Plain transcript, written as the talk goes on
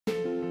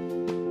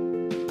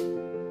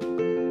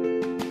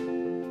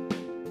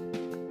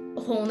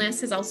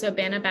wholeness has also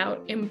been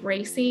about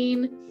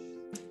embracing.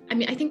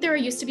 I think there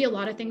used to be a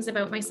lot of things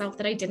about myself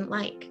that I didn't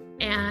like.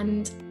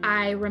 And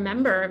I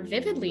remember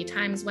vividly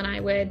times when I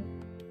would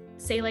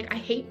say, like, I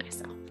hate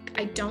myself.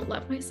 I don't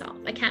love myself.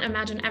 I can't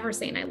imagine ever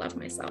saying I love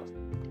myself.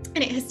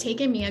 And it has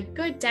taken me a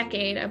good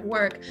decade of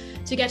work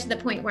to get to the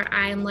point where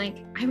I'm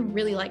like, I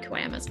really like who I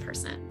am as a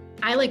person.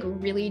 I like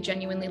really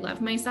genuinely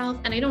love myself.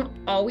 And I don't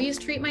always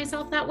treat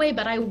myself that way,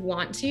 but I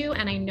want to.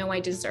 And I know I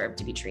deserve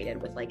to be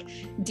treated with like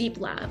deep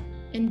love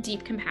and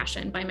deep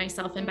compassion by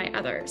myself and by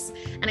others.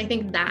 And I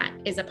think that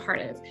is a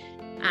part of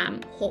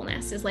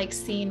wholeness, is like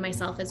seeing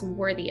myself as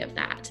worthy of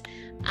that.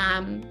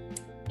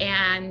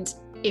 And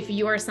if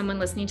you are someone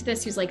listening to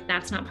this who's like,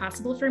 that's not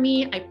possible for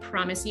me, I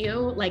promise you,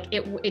 like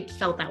it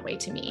felt that way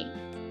to me.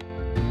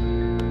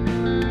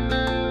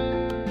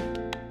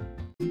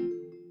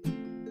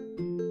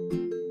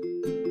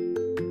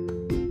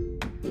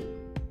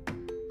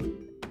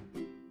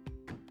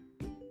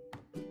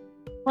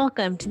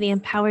 Welcome to the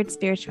Empowered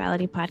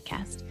Spirituality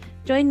Podcast.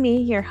 Join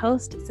me, your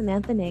host,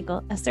 Samantha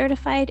Nagel, a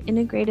certified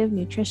integrative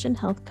nutrition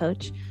health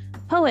coach,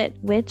 poet,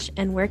 witch,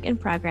 and work in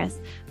progress,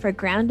 for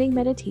grounding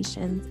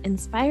meditations,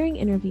 inspiring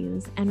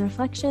interviews, and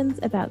reflections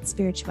about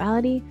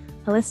spirituality,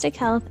 holistic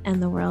health,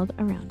 and the world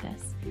around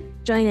us.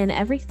 Join in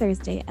every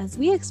Thursday as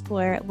we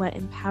explore what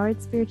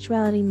empowered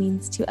spirituality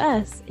means to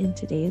us in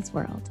today's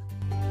world.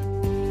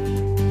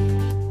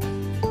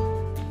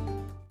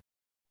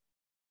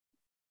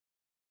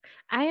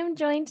 I am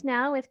joined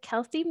now with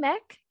Kelsey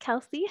Mech.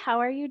 Kelsey, how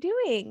are you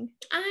doing?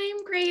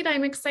 I'm great.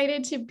 I'm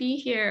excited to be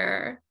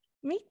here.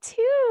 Me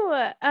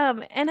too.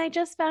 And I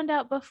just found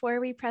out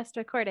before we pressed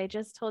record, I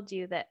just told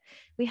you that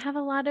we have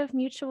a lot of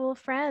mutual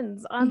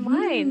friends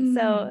online. Mm-hmm.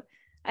 So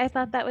I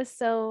thought that was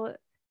so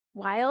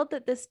wild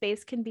that this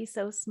space can be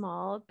so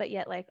small, but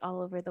yet like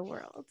all over the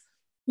world.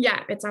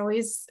 Yeah, it's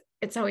always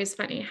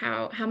funny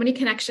how many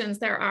connections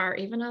there are,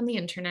 even on the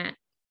internet.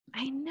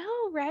 I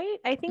know, right?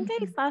 I think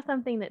I saw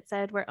something that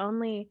said we're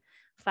only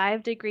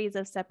 5 degrees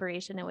of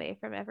separation away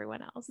from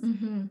everyone else.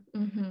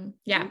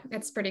 Yeah,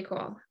 it's pretty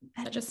cool.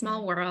 Such a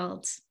small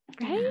world.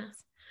 Right?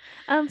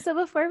 Yeah. So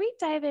before we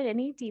dive in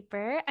any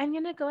deeper, I'm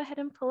going to go ahead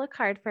and pull a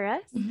card for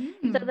us.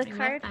 So the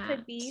card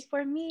could be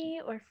for me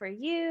or for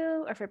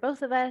you or for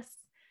both of us,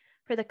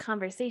 for the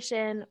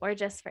conversation, or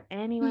just for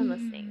anyone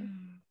listening,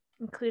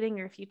 including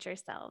your future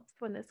selves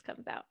when this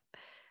comes out.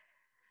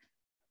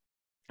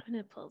 I'm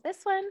going to pull this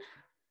one.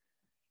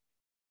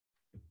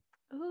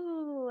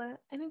 Ooh,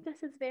 I think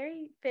this is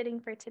very fitting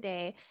for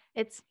today.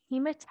 It's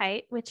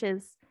hematite, which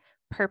is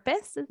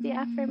purpose, is the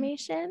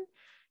affirmation.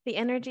 The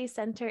energy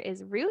center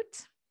is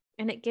root,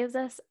 and it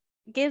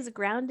gives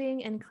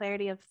grounding and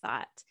clarity of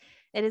thought.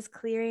 It is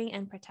clearing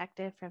and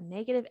protective from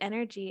negative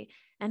energy,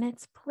 and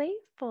it's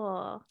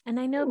playful. And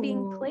I know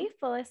being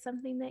playful is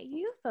something that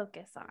you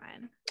focus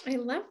on. I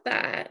love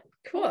that.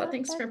 Cool.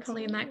 Thanks for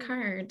pulling that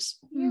card.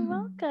 You're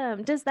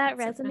welcome. Does that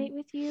resonate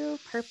with you?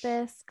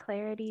 Purpose,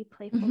 clarity,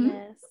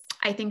 playfulness?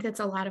 I think that's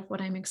a lot of what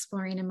I'm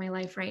exploring in my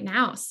life right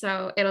now.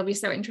 So it'll be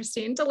so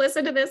interesting to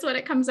listen to this when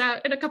it comes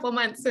out in a couple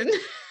months and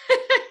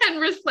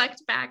and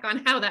reflect back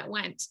on how that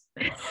went.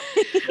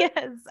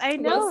 Yes, I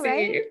know,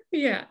 right?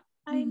 Yeah.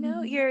 I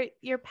know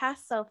your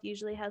past self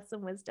usually has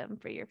some wisdom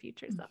for your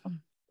future self.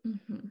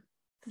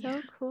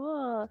 So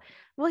cool.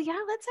 Well, yeah,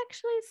 let's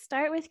actually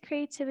start with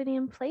creativity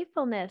and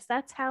playfulness.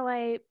 That's how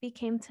I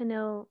became to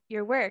know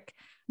your work,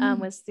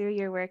 was through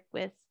your work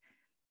with,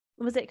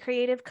 was it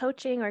creative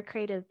coaching or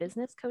creative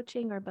business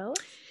coaching or both?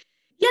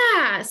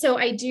 Yeah. So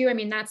I do. I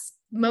mean, that's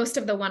most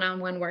of the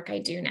one-on-one work I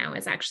do now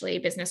is actually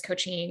business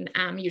coaching,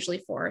 usually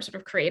for sort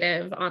of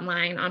creative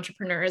online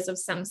entrepreneurs of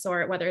some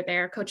sort, whether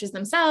they're coaches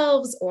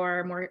themselves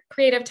or more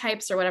creative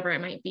types or whatever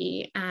it might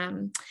be.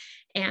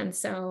 And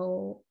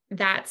so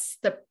that's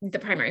the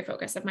primary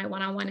focus of my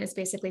one-on-one, is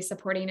basically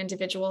supporting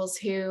individuals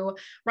who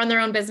run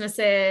their own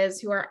businesses,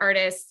 who are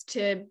artists,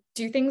 to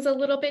do things a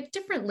little bit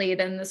differently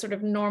than the sort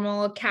of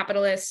normal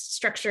capitalist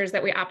structures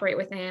that we operate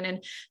within,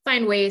 and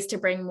find ways to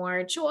bring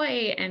more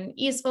joy and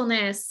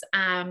easefulness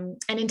and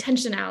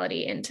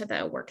intentionality into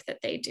the work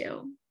that they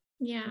do.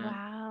 Yeah.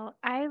 Wow.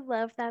 I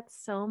love that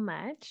so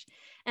much.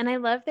 And I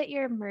love that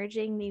you're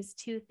merging these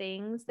two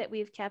things that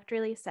we've kept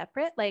really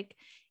separate, like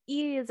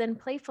ease and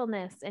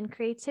playfulness and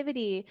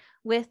creativity,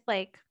 with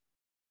like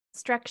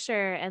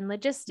structure and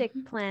logistic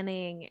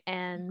planning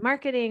and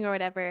marketing or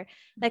whatever.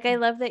 Like, I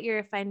love that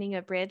you're finding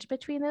a bridge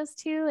between those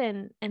two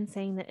and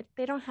saying that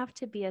they don't have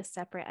to be as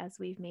separate as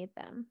we've made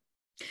them.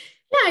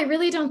 Yeah, I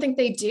really don't think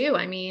they do.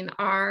 I mean,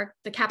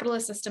 the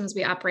capitalist systems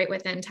we operate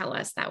within tell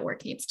us that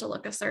work needs to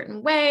look a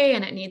certain way,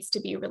 and it needs to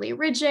be really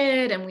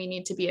rigid, and we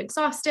need to be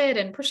exhausted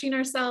and pushing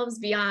ourselves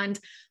beyond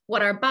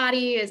what our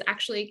body is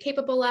actually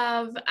capable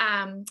of.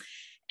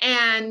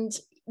 And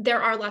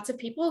there are lots of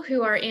people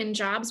who are in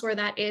jobs where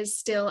that is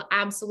still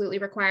absolutely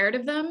required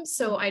of them.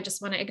 So I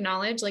just want to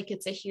acknowledge, like,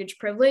 it's a huge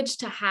privilege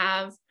to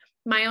have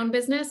my own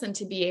business and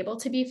to be able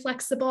to be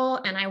flexible.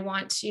 And I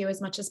want to,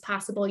 as much as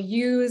possible,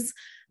 use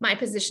my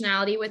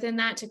positionality within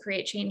that to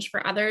create change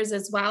for others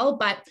as well.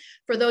 But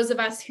for those of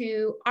us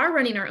who are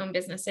running our own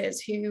businesses,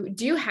 who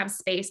do have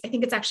space, I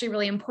think it's actually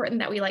really important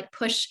that we like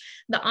push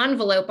the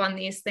envelope on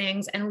these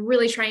things and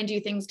really try and do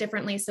things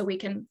differently so we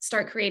can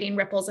start creating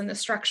ripples in the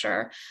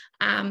structure.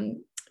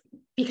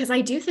 Because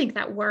I do think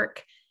that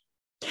work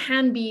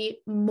can be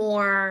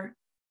more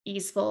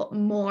easeful,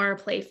 more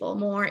playful,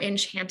 more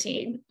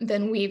enchanting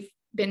than we've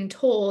been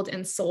told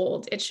and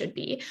sold it should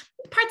be.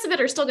 Parts of it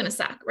are still going to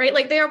suck, right?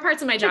 Like there are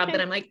parts of my job that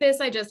I'm like, this,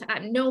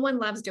 no one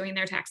loves doing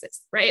their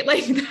taxes, right?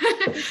 Like,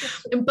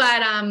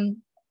 but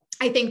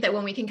I think that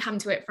when we can come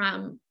to it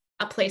from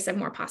a place of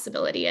more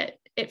possibility,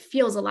 it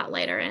feels a lot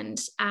lighter, and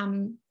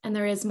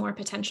there is more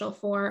potential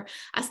for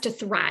us to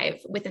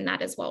thrive within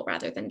that as well,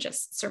 rather than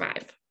just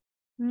survive.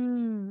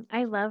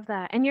 I love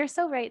that. And you're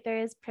so right.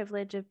 There is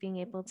privilege of being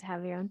able to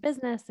have your own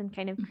business and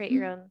kind of create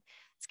your own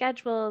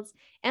schedules.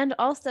 And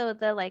also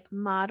the like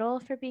model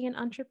for being an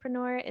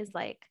entrepreneur is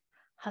like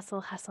hustle,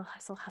 hustle,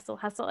 hustle, hustle,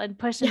 hustle, and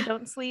push and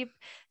don't sleep.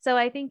 So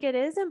I think it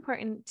is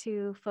important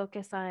to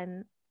focus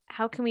on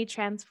how can we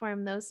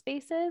transform those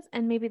spaces,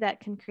 and maybe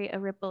that can create a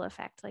ripple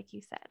effect, like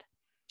you said.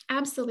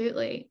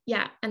 Absolutely.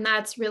 Yeah. And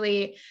that's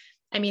really,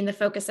 I mean, the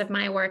focus of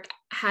my work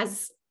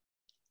has,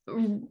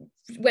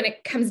 when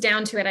it comes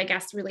down to it, I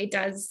guess really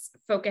does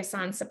focus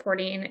on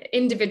supporting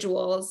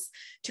individuals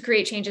to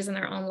create changes in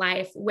their own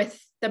life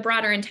with the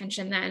broader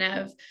intention then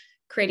of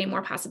creating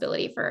more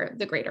possibility for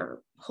the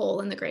greater whole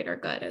and the greater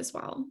good as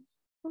well.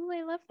 Oh,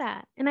 I love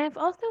that. And I've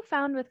also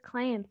found with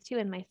clients too,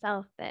 and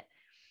myself, that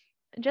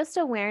just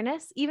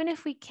awareness, even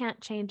if we can't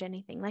change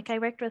anything, like I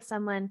worked with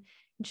someone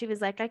and she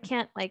was like, I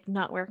can't like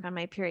not work on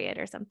my period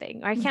or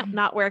something, or I can't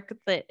not work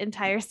the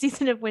entire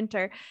season of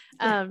winter.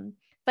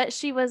 But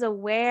she was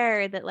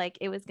aware that like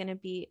it was going to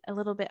be a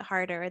little bit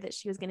harder, that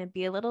she was going to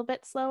be a little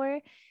bit slower.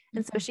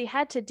 And so she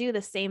had to do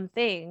the same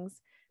things,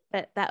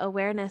 but that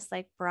awareness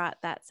like brought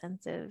that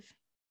sense of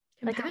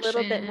like a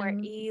little bit more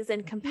ease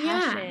and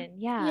compassion.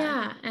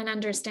 Yeah. And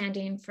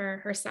understanding for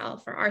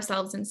herself or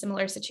ourselves in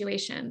similar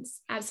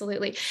situations.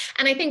 Absolutely.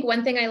 And I think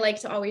one thing I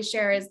like to always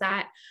share is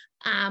that,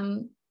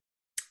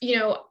 you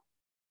know,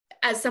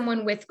 as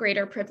someone with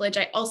greater privilege,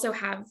 I also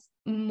have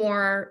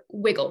more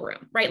wiggle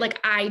room, right? Like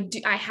I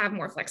have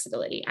more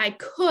flexibility. I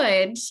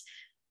could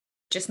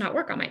just not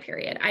work on my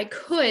period. I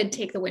could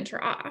take the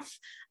winter off.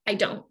 I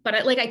don't, but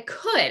I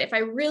could, if I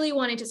really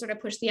wanted to sort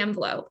of push the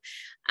envelope.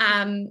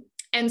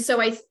 And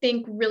so I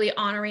think really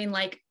honoring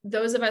like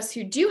those of us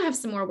who do have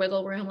some more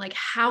wiggle room, like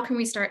how can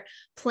we start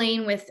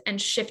playing with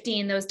and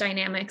shifting those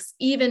dynamics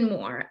even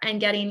more and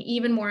getting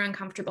even more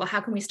uncomfortable?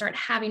 How can we start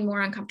having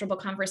more uncomfortable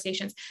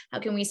conversations? How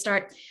can we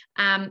start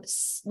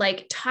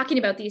like talking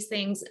about these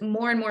things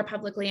more and more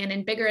publicly and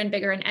in bigger and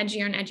bigger and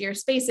edgier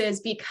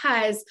spaces?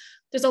 Because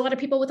there's a lot of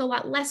people with a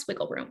lot less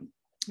wiggle room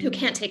who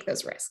can't take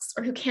those risks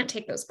or who can't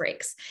take those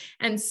breaks.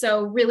 And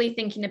so really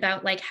thinking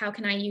about like, how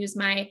can I use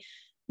my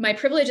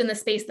privilege in the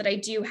space that I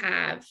do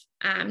have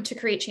to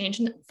create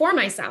change for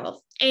myself,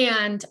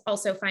 and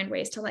also find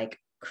ways to like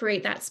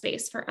create that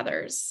space for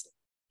others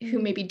who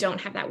maybe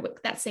don't have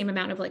that same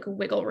amount of like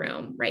wiggle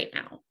room right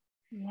now.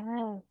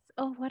 Yes.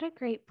 Oh, what a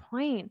great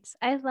point.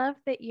 I love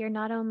that you're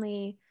not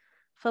only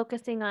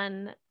focusing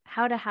on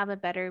how to have a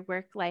better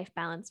work-life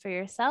balance for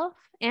yourself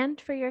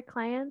and for your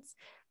clients,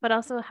 but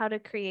also how to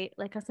create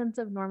like a sense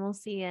of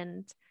normalcy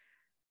and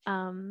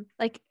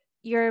like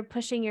you're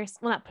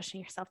not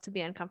pushing yourself to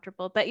be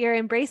uncomfortable, but you're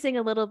embracing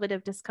a little bit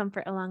of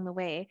discomfort along the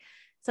way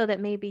so that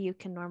maybe you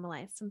can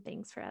normalize some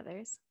things for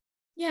others.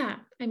 Yeah.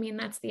 I mean,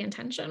 that's the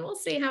intention. We'll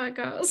see how it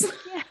goes.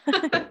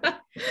 Yeah.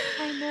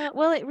 I know.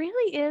 Well, it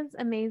really is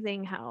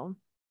amazing how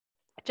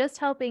just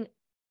helping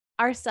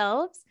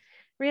ourselves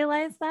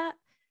realize that,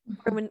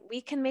 or when we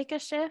can make a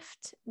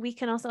shift, we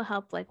can also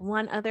help like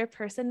one other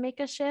person make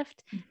a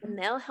shift, and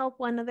they'll help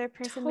one other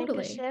person make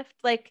a shift.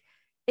 Like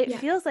it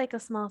feels like a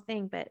small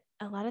thing, but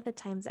a lot of the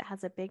times it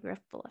has a big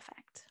ripple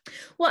effect.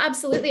 Well,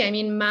 absolutely. I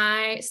mean,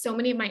 so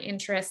many of my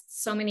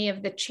interests, so many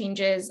of the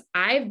changes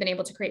I've been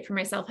able to create for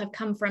myself have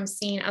come from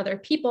seeing other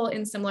people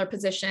in similar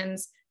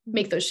positions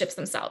make those shifts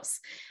themselves.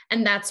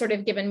 And that's sort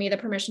of given me the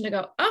permission to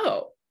go,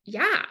 oh,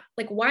 yeah,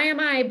 like, why am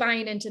I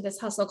buying into this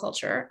hustle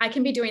culture? I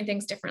can be doing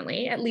things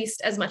differently, at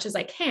least as much as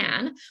I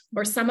can,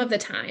 or some of the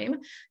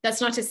time.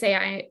 That's not to say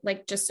I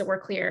like, just so we're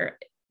clear,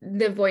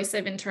 the voice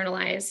of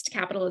internalized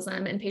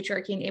capitalism and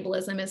patriarchy and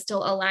ableism is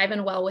still alive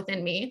and well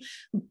within me.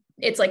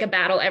 It's like a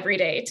battle every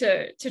day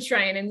to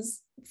try and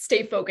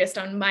stay focused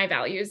on my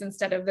values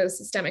instead of those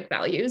systemic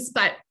values.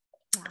 But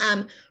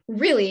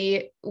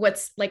really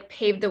what's like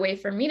paved the way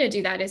for me to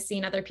do that is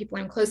seeing other people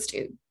I'm close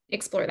to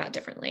explore that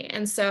differently.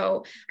 And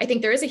so I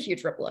think there is a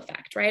huge ripple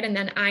effect, right? And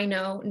then I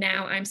know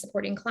now I'm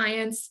supporting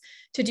clients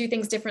to do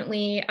things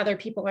differently. Other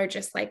people are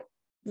just like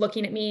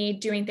looking at me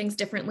doing things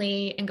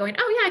differently and going,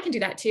 oh yeah, I can do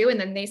that too. And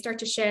then they start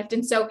to shift.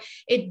 And so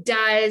it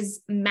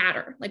does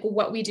matter. Like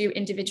what we do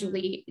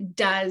individually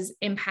does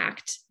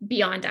impact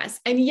beyond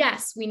us. And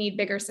yes, we need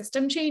bigger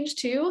system change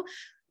too.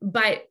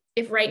 But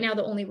if right now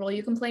the only role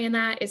you can play in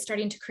that is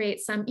starting to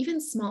create some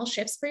even small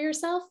shifts for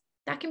yourself,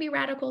 that can be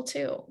radical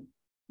too.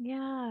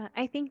 Yeah.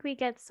 I think we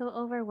get so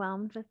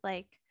overwhelmed with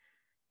like,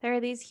 there are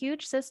these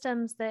huge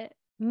systems that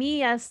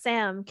me as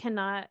Sam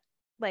cannot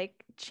like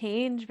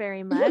change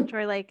very much,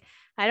 or like,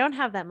 I don't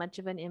have that much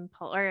of an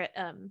impulse or,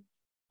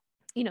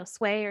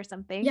 sway or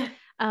something. Yeah.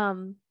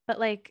 But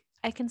like,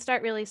 I can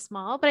start really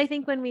small, but I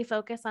think when we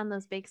focus on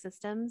those big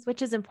systems,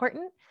 which is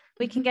important,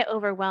 we can get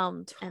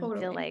overwhelmed and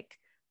feel like,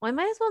 well, I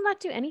might as well not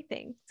do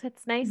anything. So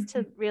it's nice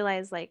to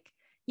realize like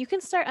you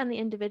can start on the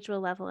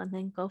individual level and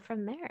then go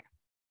from there.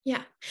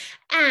 Yeah.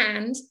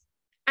 And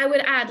I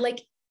would add,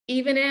 like,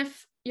 even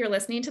if you're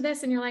listening to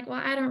this and you're like,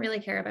 well, I don't really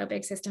care about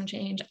big system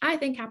change. I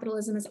think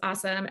capitalism is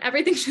awesome.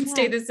 Everything should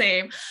stay the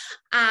same.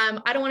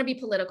 I don't want to be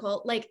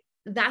political. Like,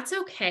 that's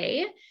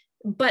okay.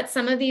 But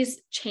some of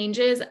these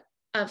changes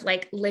of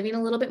like living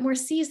a little bit more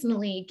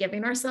seasonally,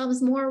 giving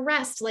ourselves more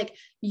rest, like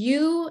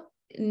you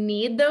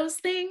need those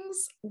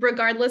things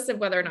regardless of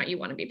whether or not you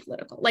want to be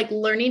political. Like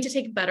learning to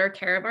take better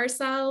care of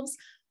ourselves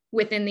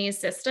within these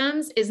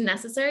systems is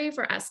necessary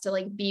for us to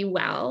like be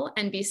well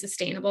and be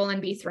sustainable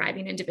and be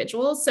thriving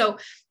individuals. So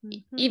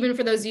even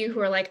for those of you who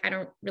are like, I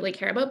don't really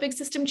care about big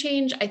system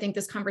change, I think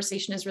this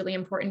conversation is really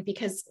important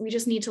because we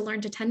just need to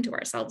learn to tend to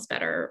ourselves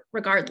better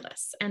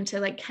regardless, and to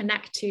like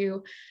connect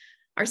to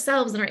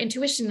ourselves and our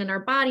intuition and our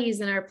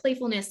bodies and our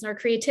playfulness and our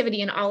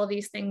creativity and all of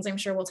these things. I'm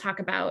sure we'll talk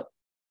about,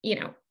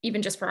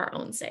 even just for our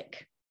own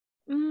sake.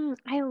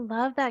 I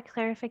love that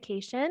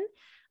clarification.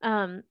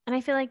 And I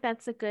feel like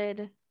that's a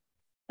good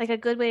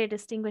way to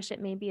distinguish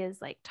it maybe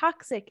is like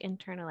toxic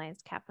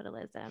internalized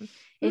capitalism.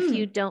 If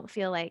you don't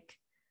feel like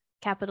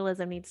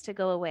capitalism needs to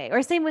go away,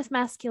 or same with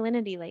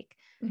masculinity, like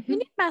we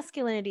need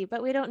masculinity,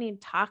 but we don't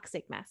need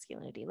toxic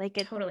masculinity. Like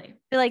it totally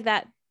feel like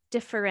that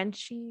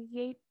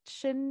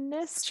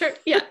differentiationist. Sure.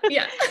 Yeah.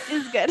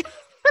 is good.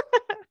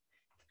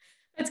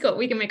 Let's go.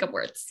 We can make up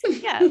words.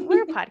 Yeah.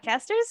 We're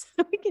podcasters.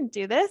 We can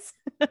do this.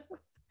 Oh,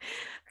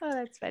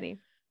 that's funny.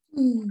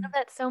 I love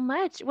that so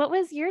much. What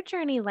was your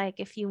journey like,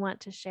 if you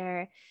want to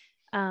share?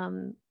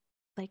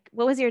 Like,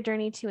 what was your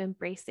journey to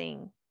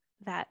embracing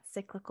that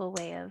cyclical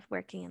way of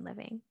working and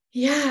living?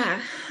 Yeah,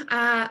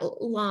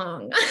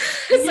 long.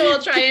 So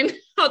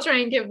I'll try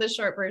and give the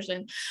short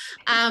version.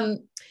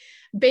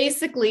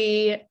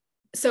 Basically,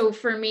 so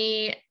for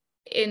me,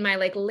 in my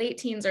like late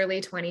teens, early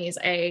 20s,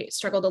 I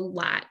struggled a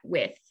lot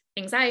with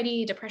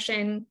anxiety,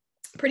 depression,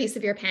 pretty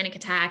severe panic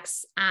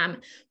attacks.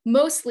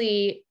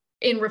 Mostly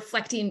in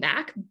reflecting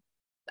back,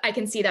 I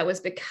can see that was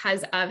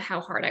because of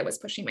how hard I was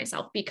pushing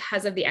myself,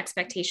 because of the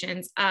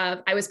expectations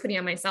I was putting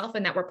on myself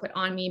and that were put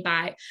on me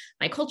by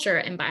my culture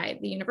and by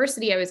the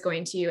university I was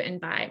going to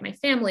and by my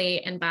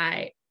family and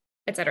by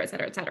et cetera, et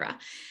cetera, et cetera.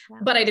 Wow.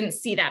 But I didn't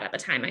see that at the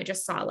time. I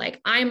just saw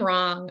like, I'm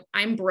wrong.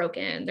 I'm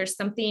broken. There's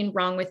something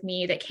wrong with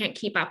me that can't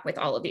keep up with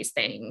all of these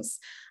things.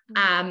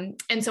 And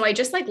so I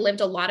just like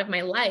lived a lot of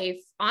my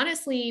life,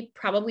 honestly,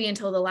 probably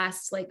until the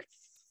last like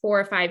 4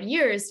 or 5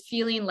 years,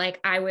 feeling like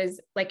I was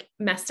like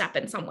messed up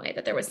in some way,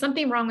 that there was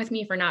something wrong with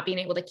me for not being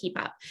able to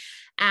keep up.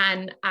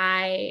 And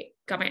I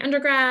got my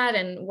undergrad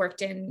and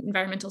worked in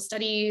environmental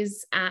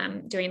studies,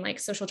 doing like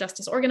social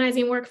justice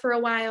organizing work for a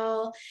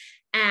while,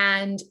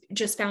 and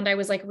just found I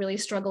was like really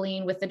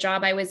struggling with the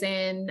job I was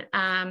in.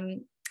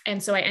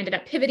 And so I ended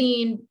up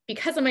pivoting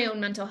because of my own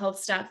mental health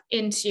stuff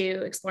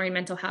into exploring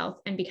mental health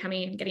and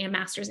getting a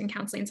master's in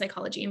counseling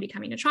psychology and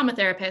becoming a trauma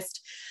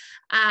therapist.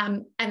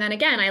 And then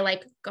again, I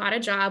like got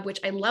a job, which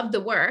I loved the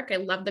work. I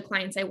loved the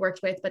clients I worked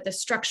with, but the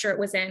structure it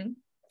was in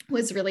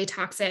was really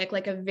toxic,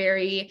 like a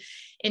very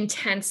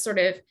intense sort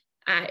of,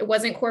 it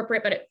wasn't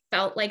corporate, but it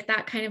felt like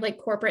that kind of like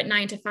corporate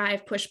 9 to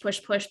 5,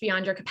 push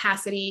beyond your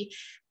capacity.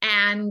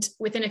 And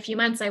within a few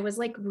months, I was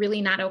like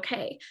really not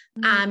okay.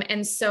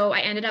 And so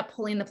I ended up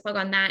pulling the plug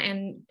on that,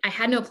 and I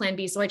had no plan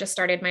B. So I just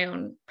started my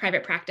own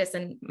private practice,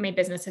 and my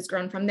business has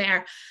grown from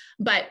there.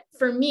 But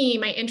for me,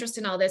 my interest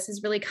in all this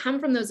has really come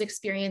from those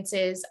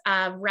experiences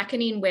of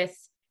reckoning with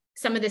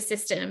some of the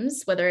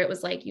systems, whether it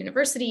was like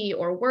university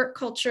or work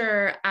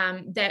culture,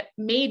 that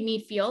made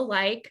me feel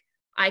like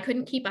I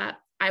couldn't keep up.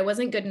 I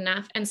wasn't good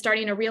enough, and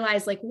starting to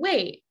realize like,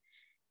 wait,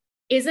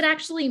 is it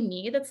actually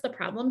me that's the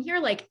problem here?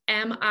 Like,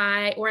 am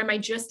I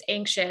just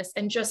anxious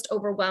and just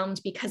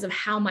overwhelmed because of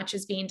how much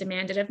is being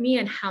demanded of me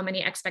and how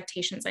many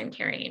expectations I'm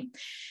carrying?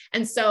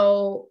 And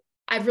so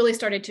I've really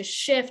started to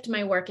shift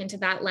my work into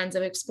that lens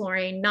of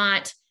exploring,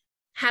 not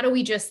how do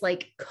we just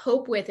like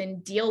cope with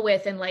and deal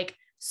with and like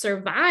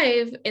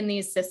survive in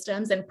these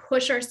systems and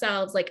push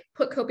ourselves, like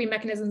put coping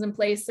mechanisms in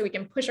place so we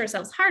can push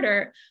ourselves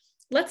harder.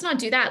 Let's not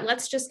do that.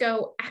 Let's just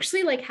go,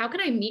 actually, like, how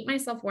can I meet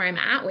myself where I'm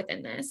at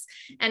within this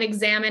and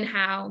examine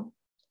how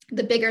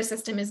the bigger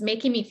system is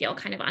making me feel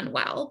kind of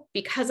unwell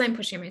because I'm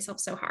pushing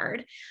myself so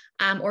hard,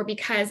 or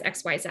because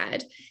X, Y, Z.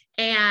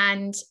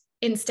 And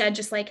instead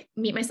just like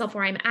meet myself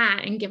where I'm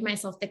at and give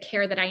myself the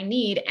care that I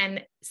need,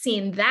 and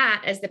seeing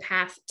that as the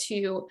path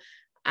to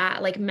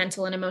like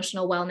mental and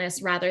emotional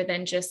wellness, rather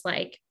than just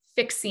like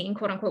fixing,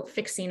 quote unquote,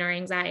 fixing our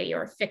anxiety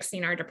or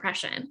fixing our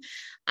depression.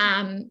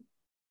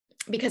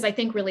 Because I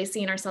think really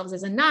seeing ourselves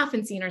as enough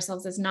and seeing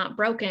ourselves as not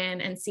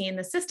broken and seeing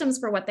the systems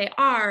for what they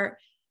are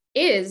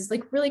is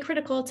like really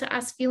critical to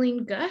us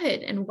feeling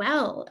good and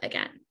well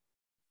again.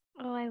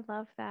 Oh, I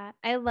love that.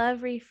 I love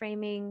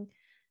reframing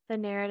the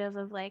narrative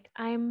of like,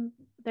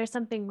 there's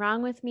something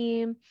wrong with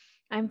me.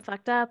 I'm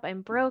fucked up.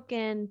 I'm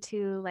broken,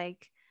 to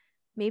like,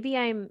 maybe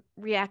I'm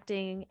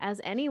reacting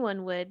as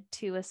anyone would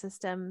to a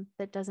system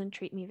that doesn't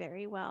treat me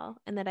very well,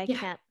 and that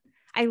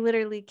I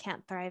literally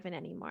can't thrive in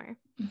anymore.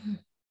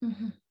 Mm-hmm.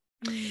 Mm-hmm.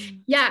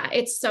 Yeah,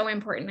 it's so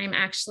important.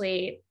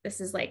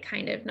 This is like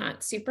kind of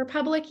not super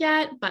public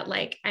yet, but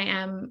like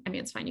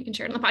it's fine. You can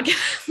share it on the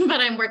podcast,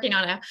 but I'm working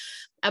on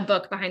a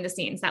book behind the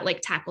scenes that like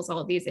tackles all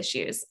of these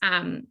issues.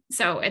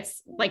 So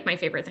it's like my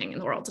favorite thing in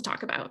the world to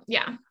talk about.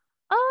 Yeah.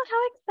 Oh,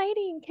 how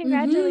exciting.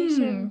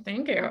 Congratulations.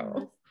 Thank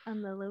you.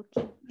 On the low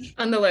key.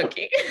 On the low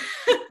key.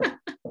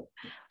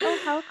 Oh,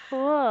 how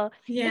cool.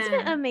 Yeah. Isn't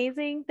it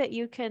amazing that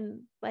you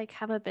can like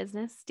have a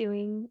business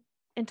doing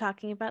and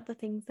talking about the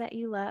things that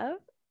you love?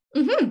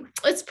 Mm-hmm.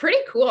 It's pretty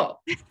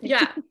cool.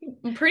 Yeah.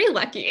 I'm pretty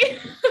lucky.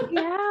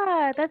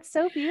 Yeah, that's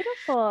so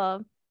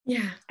beautiful.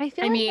 Yeah. I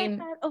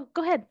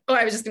go ahead. Oh,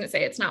 I was just going to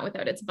say it's not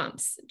without its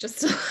bumps.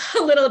 Just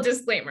a little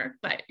disclaimer,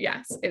 but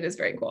yes, it is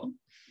very cool.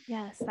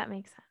 Yes, that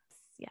makes sense.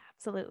 Yeah,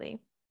 absolutely.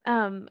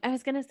 I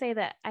was going to say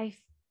that I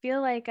feel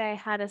like I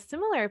had a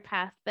similar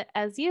path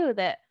as you,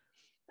 that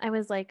I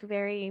was like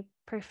very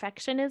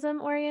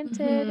perfectionism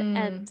oriented,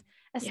 and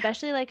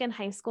especially like in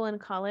high school and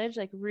college,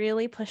 like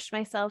really pushed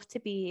myself to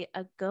be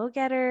a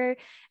go-getter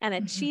and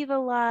achieve a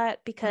lot,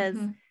 because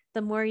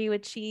the more you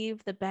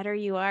achieve, the better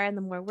you are and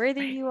the more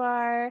worthy you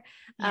are.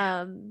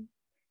 Yeah.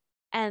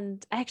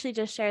 And I actually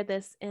just shared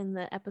this in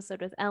the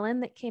episode with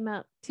Ellen that came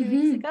out 2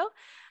 weeks ago,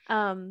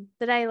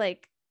 that I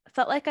like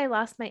felt like I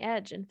lost my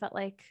edge and felt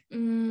like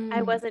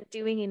I wasn't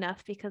doing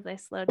enough because I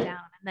slowed down,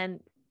 and then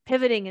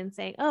pivoting and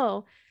saying,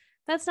 oh,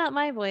 that's not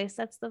my voice.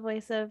 That's the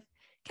voice of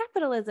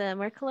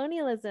capitalism or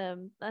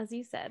colonialism, as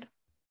you said.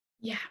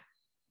 Yeah.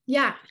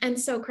 Yeah. And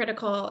so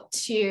critical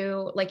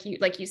to, like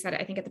you said,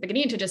 I think at the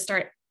beginning, to just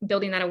start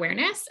building that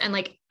awareness and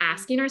like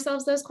asking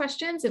ourselves those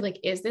questions of like,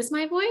 is this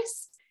my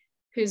voice?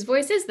 Whose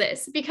voice is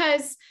this?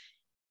 Because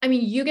I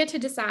mean, you get to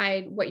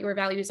decide what your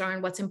values are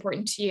and what's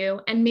important to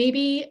you. And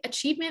maybe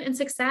achievement and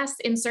success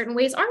in certain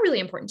ways are really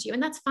important to you,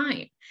 and that's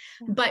fine.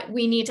 Yeah. But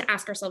we need to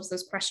ask ourselves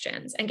those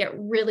questions and get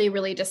really,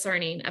 really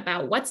discerning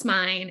about what's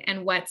mine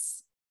and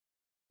what's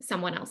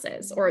someone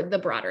else's or the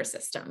broader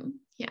system.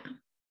 Yeah.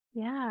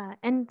 Yeah.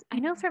 And I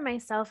know for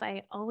myself,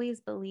 I always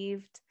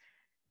believed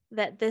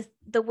that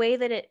the way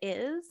that it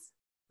is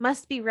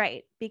must be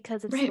right,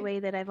 because it's the way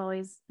that I've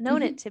always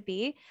known it to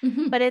be.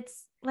 But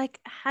it's like,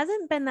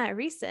 hasn't been that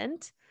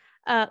recent.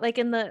 Like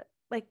in the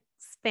like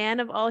span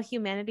of all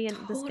humanity and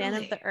the span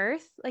of the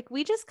earth, like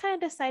we just kind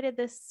of decided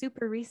this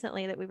super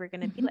recently that we were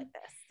going to be like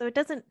this. So it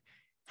doesn't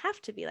have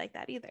to be like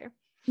that either.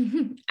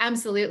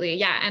 Absolutely.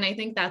 Yeah. And I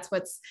think I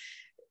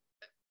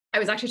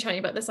was actually telling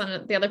you about this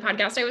on the other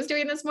podcast I was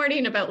doing this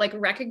morning, about like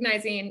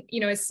recognizing,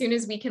 as soon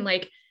as we can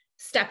like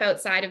step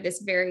outside of this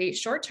very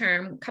short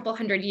term, couple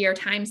 100-year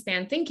time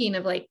span thinking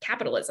of like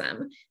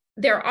capitalism,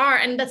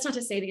 and that's not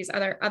to say these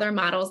other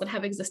models that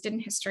have existed in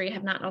history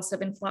have not also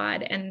been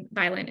flawed and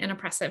violent and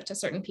oppressive to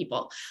certain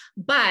people.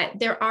 But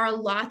there are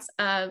lots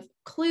of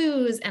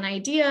clues and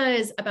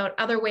ideas about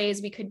other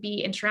ways we could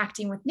be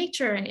interacting with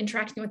nature and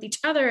interacting with each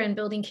other and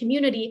building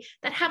community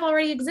that have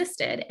already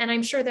existed. And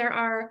I'm sure there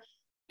are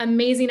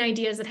amazing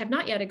ideas that have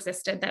not yet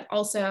existed that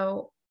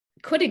also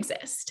could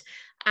exist.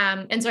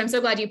 And so I'm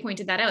so glad you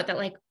pointed that out, that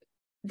like,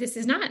 this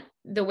is not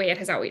the way it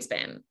has always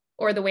been,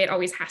 or the way it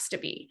always has to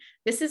be.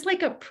 This is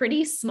like a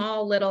pretty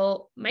small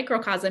little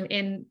microcosm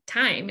in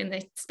time, in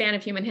the span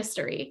of human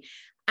history,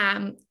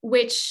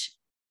 which,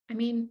 I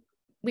mean,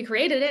 we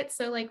created it.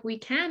 So like we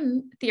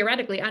can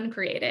theoretically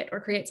uncreate it or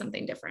create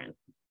something different.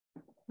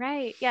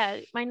 Right. Yeah.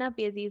 It might not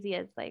be as easy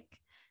as like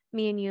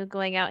me and you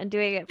going out and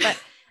doing it, but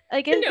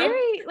like in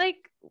theory, like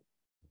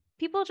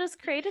people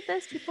just created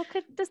this. People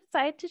could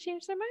decide to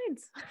change their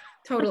minds.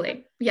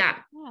 Totally. Yeah.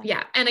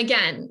 Yeah. And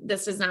again,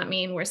 this does not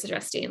mean we're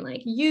suggesting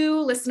like, you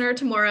listener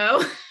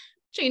tomorrow,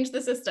 change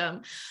the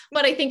system.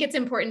 But I think it's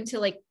important to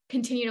like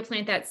continue to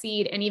plant that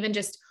seed and even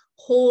just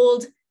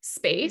hold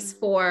space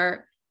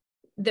for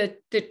the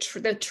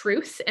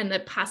truth and the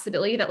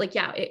possibility that like,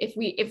 yeah, if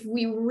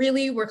we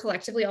really were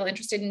collectively all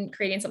interested in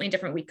creating something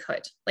different, we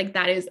could, like,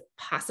 that is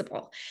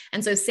possible.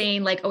 And so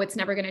saying like, oh, it's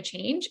never going to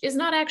change is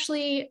not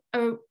actually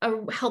a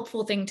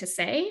helpful thing to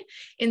say.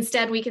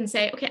 Instead, we can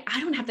say, okay, I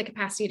don't have the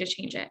capacity to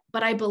change it,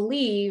 but I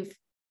believe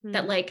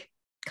that like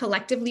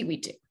collectively we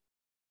do.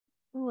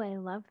 Oh, I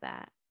love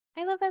that.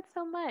 I love that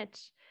so much.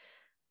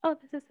 Oh,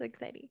 this is so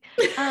exciting.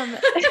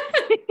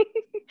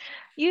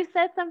 You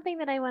said something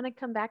that I want to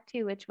come back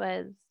to, which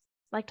was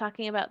like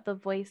talking about the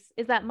voice.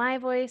 Is that my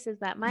voice? Is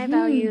that my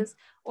values?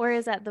 Or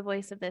is that the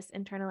voice of this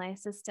internalized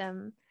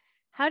system?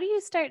 How do you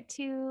start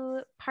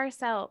to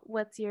parse out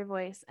what's your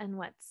voice and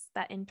what's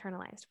that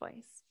internalized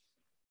voice?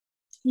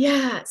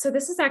 Yeah. So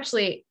this is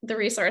actually the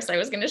resource I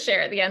was going to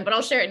share at the end, but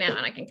I'll share it now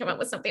and I can come up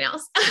with something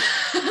else.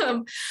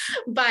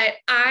 But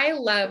I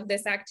love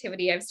this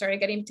activity. I've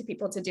started getting to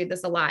people to do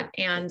this a lot.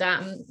 And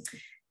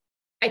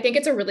I think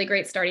it's a really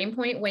great starting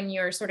point when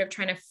you're sort of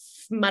trying to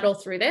muddle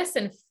through this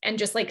and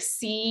just like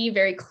see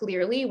very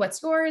clearly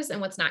what's yours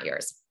and what's not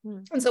yours.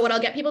 And so what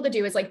I'll get people to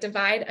do is like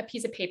divide a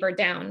piece of paper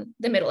down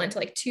the middle into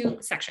like 2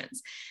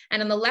 sections.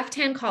 And in the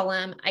left-hand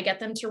column, I get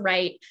them to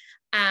write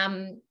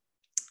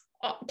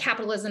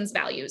capitalism's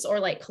values or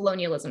like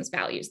colonialism's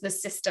values, the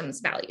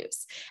system's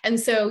values. And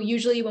so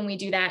usually when we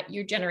do that,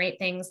 you generate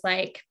things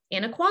like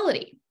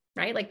inequality,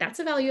 right? Like that's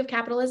a value of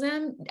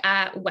capitalism,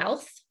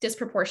 wealth,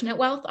 disproportionate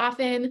wealth,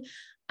 often,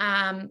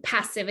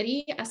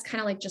 passivity as kind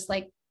of like just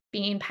like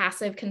being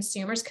passive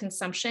consumers,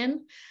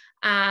 consumption.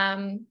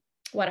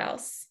 What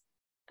else?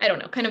 I don't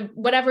know, kind of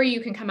whatever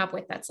you can come up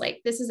with that's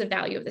like, this is a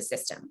value of the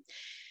system.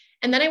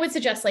 And then I would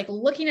suggest like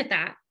looking at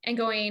that and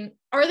going,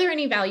 are there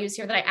any values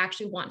here that I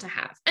actually want to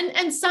have?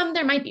 And some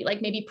there might be,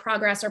 like maybe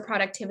progress or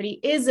productivity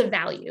is a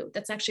value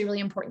that's actually really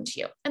important to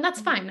you. And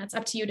that's fine. That's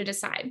up to you to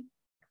decide.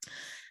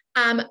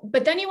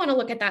 But then you want to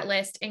look at that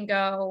list and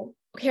go,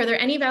 okay, are there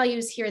any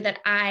values here that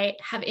I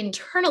have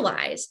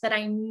internalized that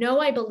I know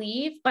I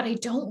believe, but I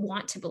don't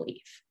want to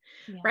believe,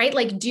 right?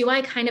 Like, do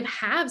I kind of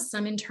have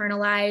some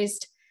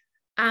internalized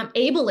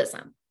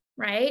ableism,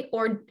 right?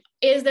 Or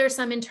is there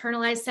some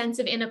internalized sense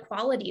of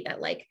inequality that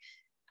like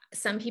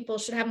some people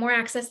should have more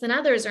access than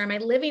others? Or am I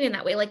living in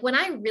that way? Like when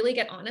I really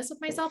get honest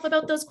with myself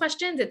about those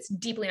questions, it's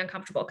deeply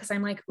uncomfortable because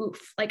I'm like,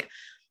 oof, like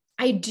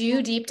I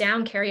do deep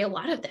down carry a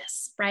lot of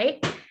this,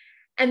 right?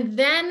 And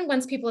then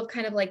once people have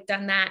kind of like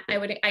done that,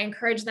 I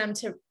encourage them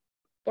to,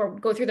 or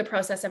go through the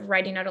process of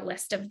writing out a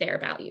list of their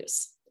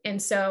values.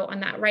 And so on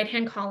that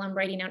right-hand column,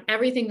 writing out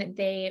everything that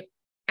they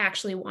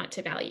actually want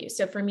to value.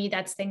 So for me,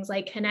 that's things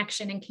like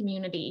connection and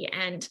community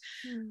and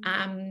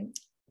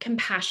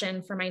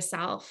compassion for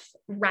myself,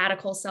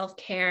 radical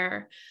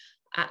self-care,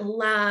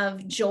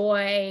 love,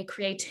 joy,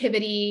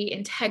 creativity,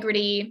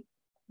 integrity.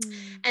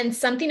 And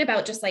something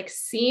about just like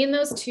seeing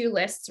those 2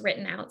 lists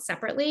written out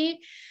separately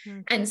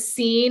and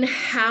seeing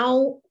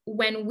how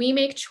when we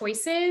make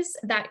choices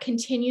that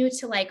continue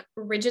to like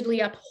rigidly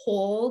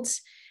uphold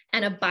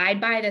and abide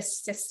by the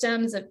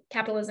systems of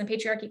capitalism,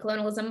 patriarchy,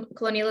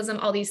 colonialism,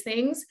 all these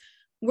things,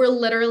 we're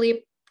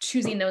literally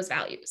choosing those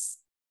values.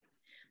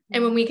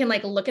 And when we can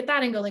like look at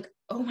that and go like,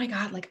 oh my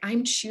God, like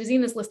I'm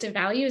choosing this list of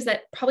values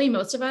that probably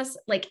most of us,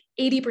 like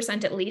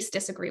 80% at least,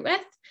 disagree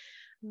with,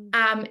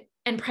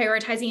 and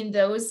prioritizing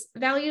those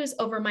values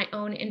over my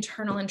own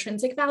internal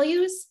intrinsic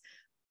values,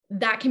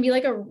 that can be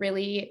like a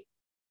really,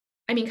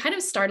 I mean, kind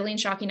of startling,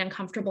 shocking,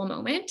 uncomfortable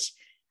moment.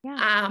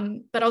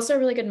 But also a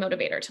really good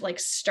motivator to like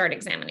start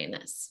examining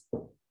this.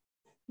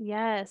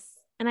 Yes.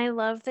 And I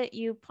love that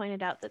you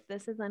pointed out that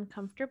this is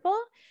uncomfortable.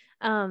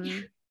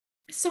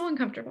 So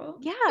uncomfortable.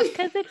 Yeah,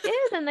 because it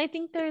is. And I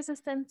think there's a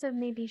sense of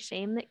maybe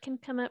shame that can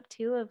come up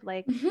too of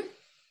like,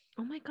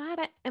 oh my God,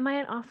 am I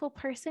an awful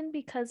person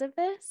because of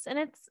this? And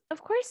it's,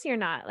 of course you're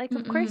not. Like,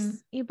 of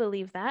course you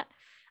believe that.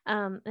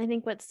 I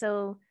think what's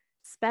so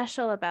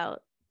special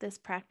about this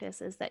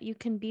practice is that you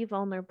can be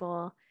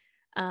vulnerable,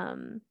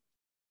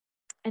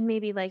 and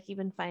maybe like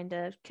even find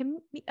a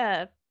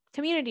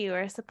community or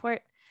a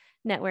support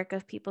network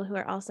of people who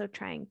are also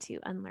trying to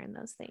unlearn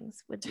those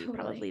things would be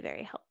probably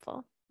very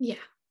helpful.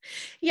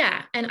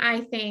 Yeah. And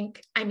I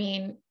think, I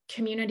mean,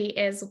 community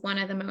is one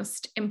of the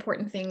most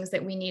important things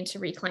that we need to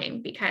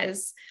reclaim,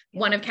 because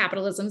one of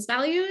capitalism's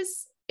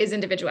values is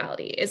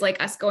individuality, is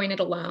like us going it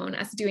alone,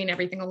 us doing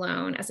everything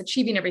alone, us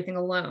achieving everything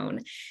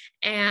alone.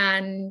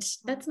 And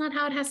that's not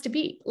how it has to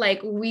be. Like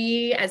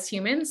we as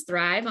humans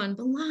thrive on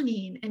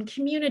belonging and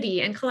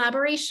community and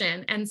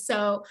collaboration. And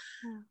so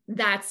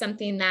that's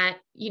something that,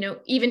 you know,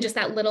 even just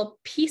that little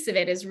piece of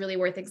it is really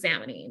worth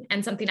examining,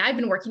 and something I've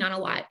been working on a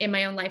lot in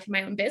my own life, in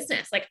my own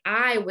business. Like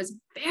I was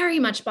very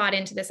much bought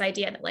into this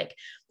idea that like,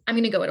 I'm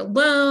going to go it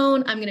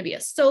alone. I'm going to be a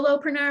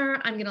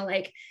solopreneur. I'm going to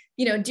like,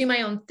 you know, do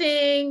my own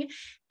thing.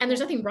 And there's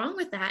nothing wrong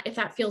with that if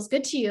that feels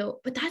good to you,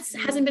 but that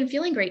hasn't been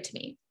feeling great to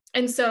me.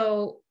 And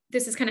so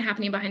this is kind of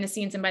happening behind the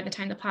scenes. And by the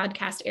time the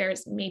podcast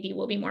airs, maybe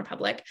we'll be more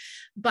public.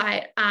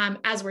 But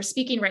as we're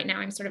speaking right now,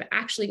 I'm sort of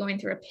actually going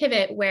through a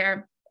pivot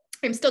where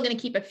I'm still going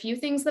to keep a few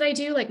things that I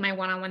do, like my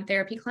one-on-one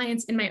therapy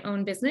clients in my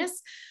own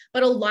business.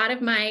 But a lot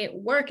of my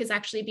work is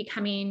actually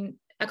becoming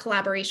a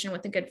collaboration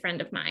with a good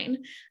friend of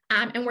mine.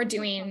 And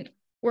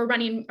we're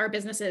running our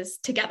businesses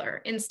together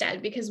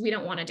instead, because we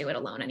don't want to do it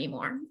alone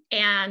anymore.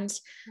 And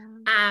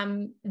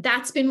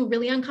that's been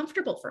really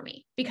uncomfortable for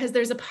me, because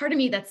there's a part of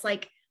me that's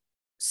like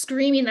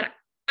screaming that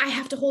I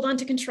have to hold on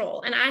to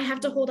control, and I have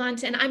to hold on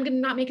to, and I'm going to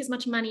not make as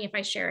much money if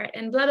I share it,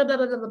 and blah, blah, blah,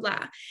 blah, blah, blah,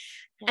 blah.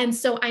 And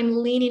so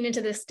I'm leaning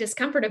into this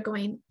discomfort of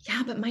going,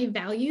 yeah, but my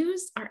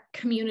values are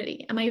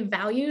community and my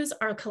values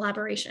are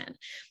collaboration.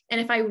 And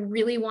if I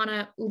really want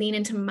to lean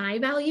into my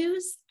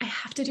values, I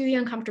have to do the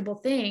uncomfortable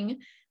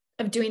thing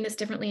of doing this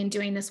differently and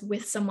doing this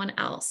with someone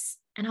else.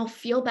 And I'll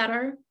feel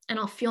better and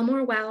I'll feel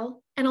more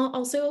well. And I'll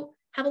also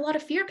have a lot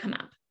of fear come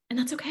up, and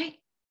that's okay.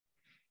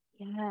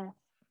 Yeah.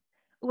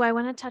 Oh, I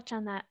want to touch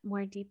on that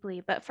more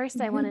deeply, but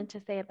first I wanted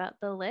to say about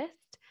the list.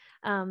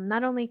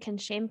 Not only can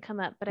shame come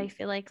up, but I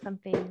feel like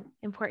something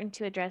important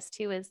to address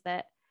too is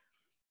that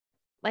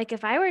like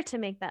if I were to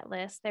make that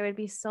list, there would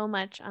be so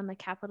much on the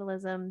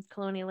capitalism,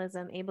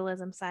 colonialism,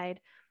 ableism side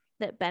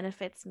that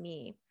benefits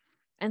me.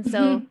 And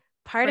so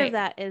part of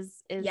that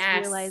is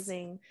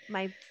realizing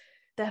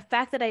the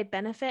fact that I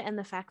benefit and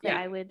the fact that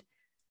I would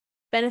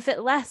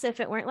benefit less if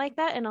it weren't like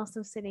that. And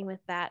also sitting with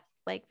that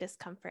like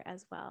discomfort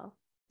as well.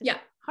 Yeah.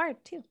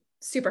 Hard too.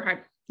 Super hard.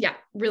 Yeah.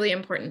 Really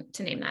important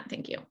to name that.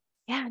 Thank you.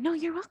 Yeah, no,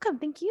 you're welcome.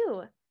 Thank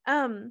you.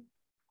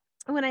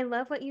 When I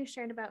love what you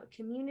shared about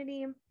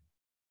community,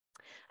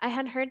 I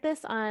had heard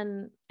this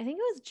on, I think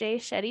it was Jay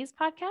Shetty's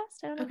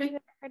podcast. I don't know if you've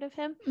ever heard of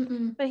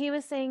him, but he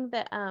was saying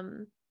that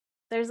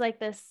there's like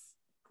this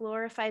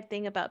glorified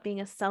thing about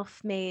being a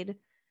self-made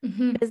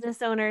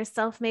business owner,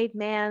 self-made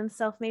man,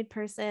 self-made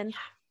person.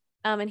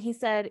 And he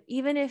said,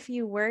 even if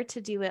you were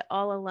to do it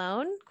all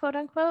alone, quote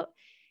unquote,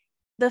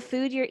 the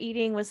food you're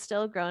eating was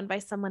still grown by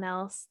someone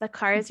else. The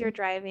cars you're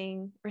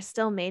driving were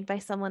still made by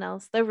someone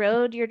else. The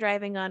road you're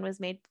driving on was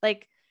made,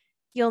 like,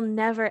 you'll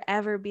never,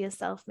 ever be a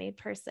self-made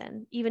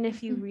person, even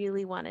if you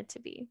really wanted to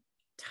be.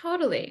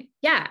 Totally.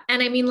 Yeah.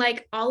 And I mean,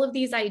 like all of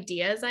these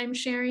ideas I'm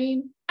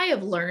sharing, I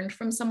have learned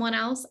from someone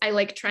else. I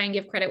like try and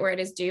give credit where it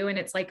is due. And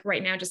it's like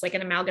right now, just like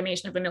an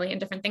amalgamation of a million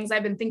different things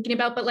I've been thinking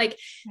about, but like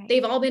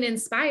they've all been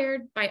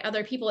inspired by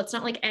other people. It's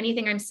not like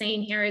anything I'm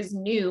saying here is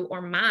new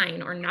or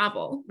mine or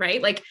novel,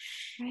 right? Like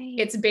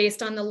it's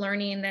based on the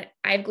learning that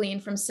I've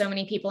gleaned from so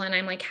many people. And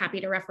I'm like happy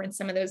to reference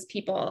some of those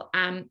people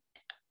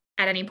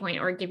at any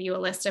point or give you a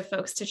list of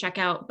folks to check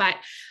out. But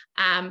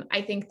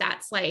I think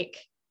that's like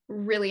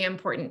really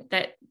important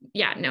that,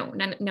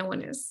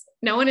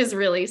 no one is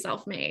really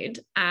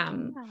self-made.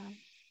 And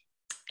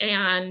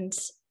I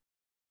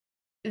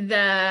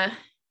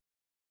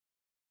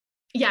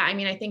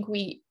mean, I think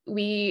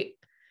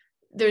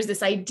there's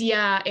this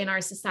idea in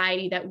our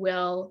society that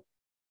we'll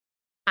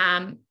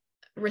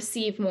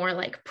receive more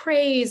like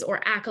praise or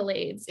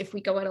accolades if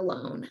we go it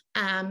alone.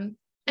 And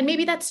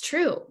maybe that's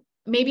true.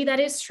 Maybe that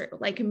is true.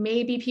 Like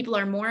maybe people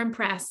are more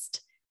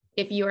impressed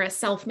if you're a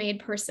self-made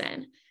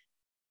person,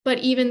 but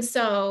even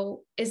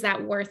so, is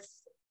that worth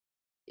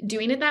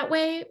doing it that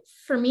way?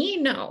 For me,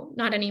 no,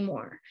 not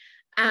anymore.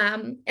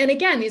 And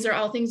again, these are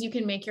all things you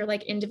can make your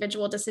like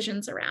individual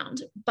decisions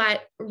around,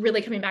 but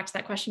really coming back to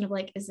that question of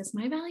like, is this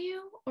my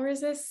value or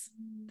is this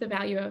the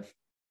value of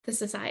the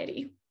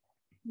society?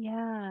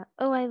 Yeah.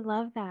 Oh, I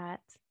love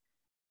that.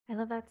 I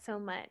love that so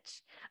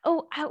much.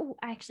 Oh,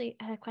 actually,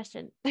 I had a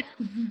question. I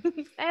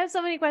have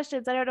so many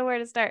questions. I don't know where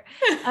to start.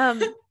 I'm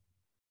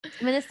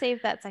going to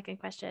save that second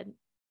question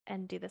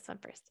and do this one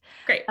first.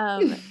 Great.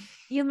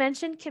 You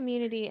mentioned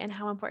community and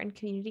how important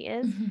community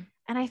is.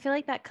 And I feel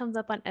like that comes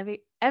up on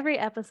every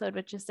episode,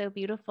 which is so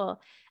beautiful.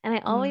 And I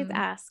always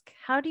ask,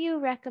 how do you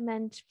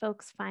recommend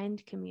folks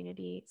find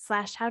community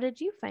 / how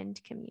did you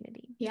find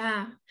community?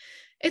 Yeah,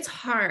 it's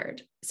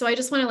hard. So I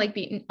just want to like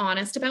be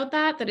honest about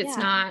that it's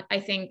not,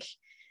 I think,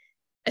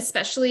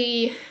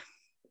 especially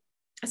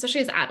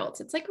as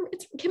adults, it's like,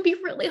 it can be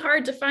really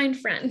hard to find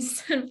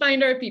friends and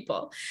find our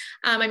people.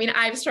 I mean,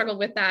 I've struggled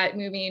with that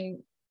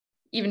moving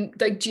even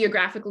like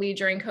geographically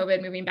during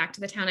COVID, moving back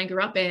to the town I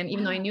grew up in,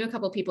 even though I knew a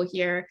couple of people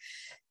here.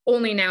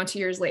 Only now 2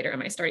 years later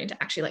am I starting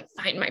to actually like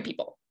find my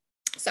people.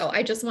 So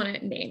I just want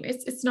to name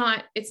it's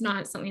not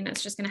something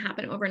that's just going to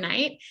happen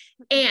overnight.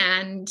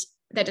 And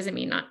that doesn't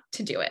mean not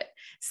to do it.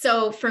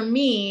 So for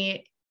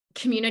me,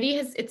 community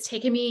it's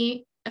taken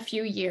me a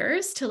few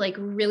years to like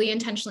really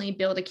intentionally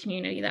build a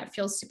community that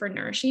feels super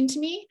nourishing to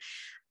me.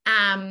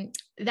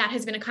 That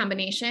has been a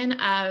combination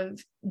of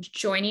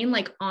joining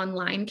like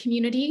online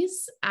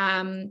communities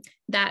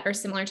that are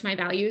similar to my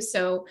values.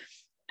 So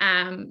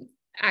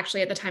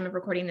actually at the time of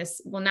recording this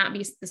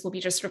will be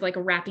just sort of like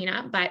a wrapping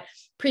up, but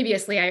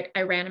previously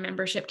I ran a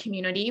membership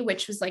community,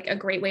 which was like a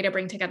great way to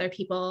bring together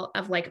people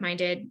of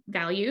like-minded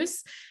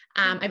values.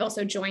 I've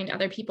also joined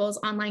other people's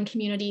online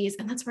communities,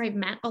 and that's where I've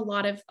met a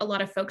lot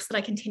of folks that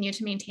I continue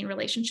to maintain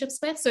relationships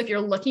with. So if you're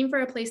looking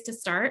for a place to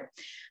start,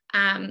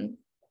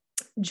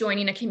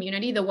 joining a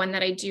community, the one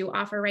that I do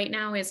offer right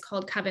now is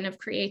called Coven of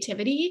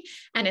Creativity.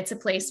 And it's a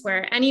place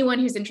where anyone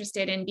who's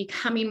interested in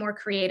becoming more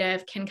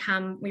creative can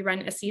come. We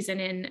run a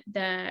season in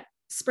the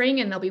spring,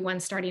 and there'll be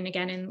one starting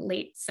again in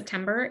late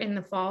September in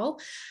the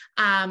fall.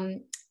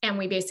 And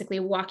we basically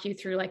walk you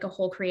through like a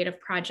whole creative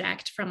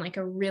project from like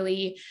a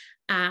really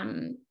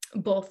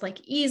both like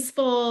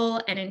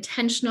easeful and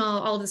intentional,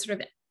 all of the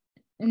sort of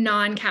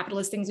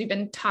non-capitalist things we've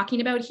been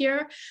talking about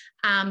here,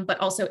 but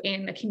also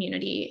in the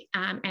community.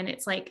 And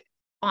it's like,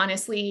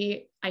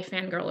 honestly, I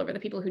fangirl over the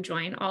people who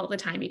join all the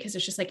time because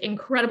it's just like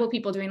incredible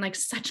people doing like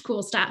such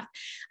cool stuff.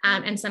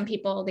 And some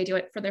people, they do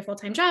it for their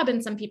full-time job,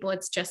 and some people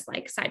it's just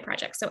like side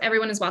projects. So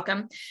everyone is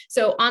welcome.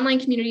 So online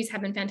communities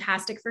have been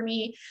fantastic for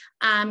me,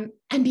 and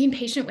being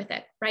patient with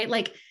it, right?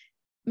 Like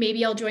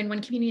maybe I'll join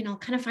one community and I'll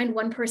kind of find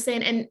one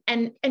person,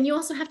 and you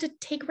also have to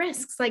take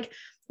risks. Like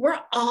we're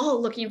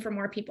all looking for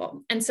more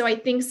people. And so I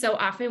think so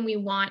often we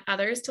want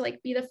others to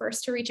like be the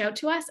first to reach out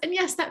to us. And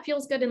yes, that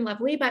feels good and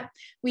lovely, but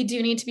we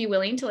do need to be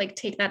willing to like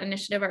take that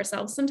initiative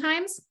ourselves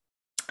sometimes.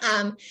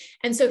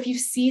 And so if you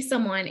see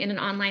someone in an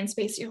online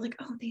space, you're like,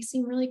 oh, they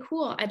seem really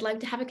cool, I'd like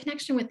to have a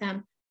connection with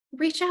them.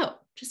 Reach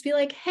out, just be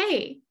like,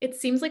 hey, it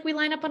seems like we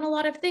line up on a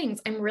lot of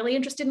things. I'm really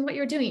interested in what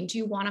you're doing. Do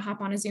you want to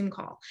hop on a Zoom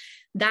call?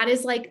 That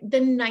is like the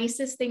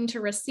nicest thing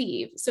to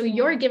receive. So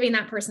you're giving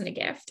that person a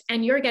gift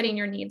and you're getting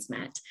your needs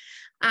met.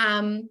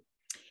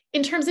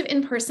 In terms of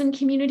in-person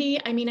community,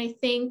 I mean, I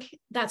think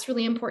that's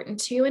really important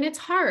too. And it's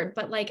hard,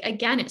 but like,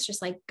 again, it's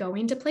just like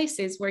going to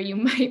places where you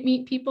might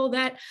meet people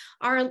that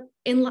are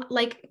in,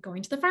 like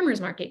going to the farmer's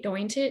market,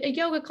 going to a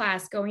yoga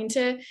class, going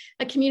to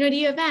a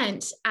community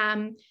event,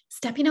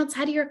 stepping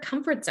outside of your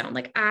comfort zone.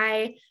 Like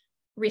I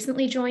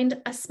recently joined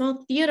a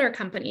small theater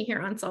company here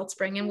on Salt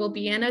Spring and will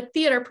be in a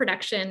theater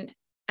production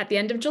at the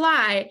end of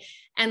July.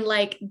 And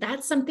like,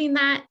 that's something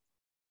that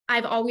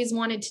I've always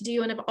wanted to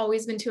do and I've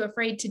always been too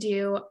afraid to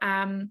do.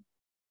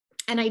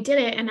 And I did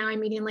it. And now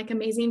I'm meeting like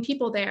amazing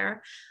people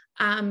there.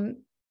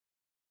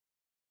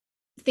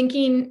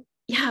 Thinking,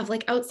 of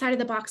like outside of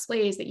the box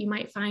ways that you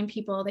might find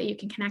people that you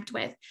can connect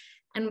with,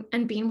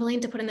 and being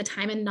willing to put in the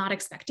time and not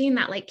expecting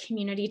that like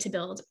community to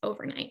build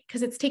overnight.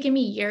 Cause it's taken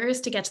me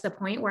years to get to the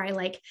point where I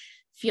like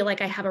feel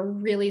like I have a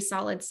really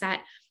solid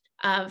set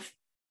of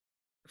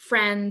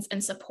friends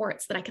and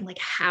supports that I can like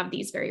have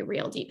these very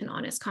real, deep and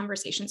honest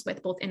conversations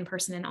with, both in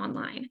person and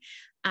online.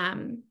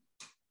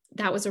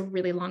 That was a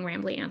really long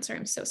rambly answer.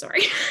 I'm so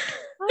sorry.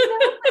 Oh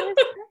no, that was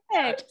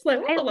perfect. Like,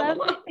 I love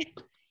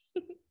it.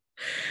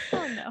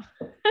 Oh no.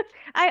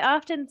 I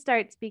often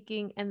start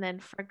speaking and then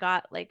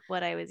forgot like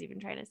what I was even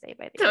trying to say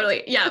by the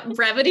totally end. Yeah,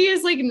 brevity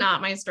is like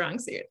not my strong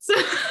suit. So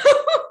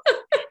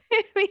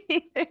me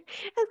neither.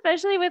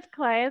 Especially with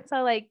clients,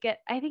 I'll like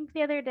I think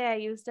the other day I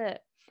used a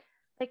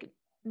like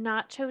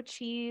nacho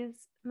cheese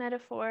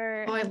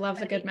metaphor. Oh, I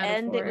love a good metaphor.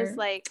 And it was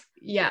like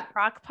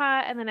crock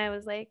pot, and then I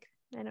was like,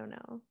 I don't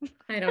know.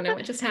 I don't know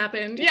what just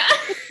happened. Yeah.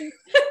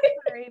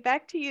 Sorry,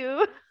 back to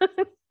you.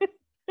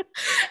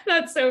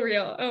 That's so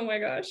real. Oh my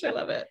gosh, I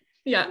love it.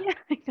 Yeah.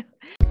 I know.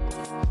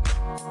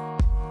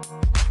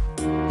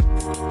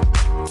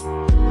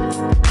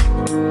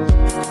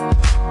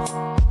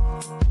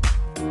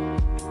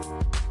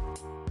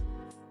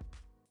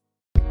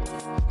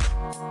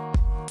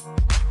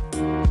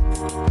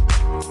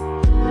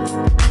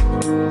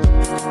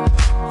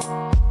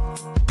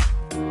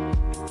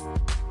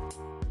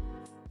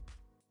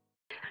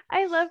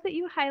 I love that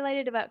you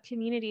highlighted about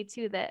community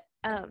too, that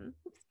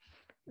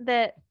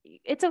that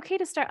it's okay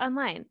to start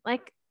online.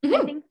 Like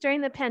I think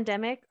during the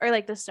pandemic, or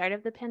like the start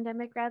of the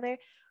pandemic rather,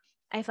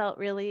 I felt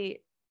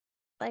really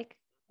like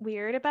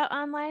weird about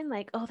online,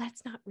 like, oh,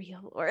 that's not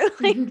real, or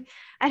like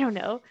I don't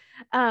know.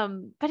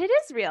 But it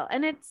is real,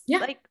 and it's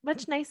like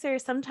much nicer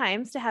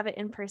sometimes to have it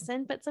in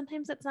person, but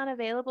sometimes it's not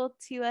available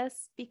to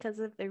us because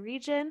of the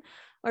region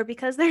or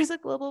because there's a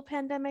global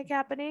pandemic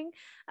happening.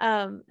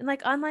 And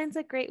like online's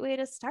a great way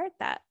to start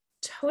that.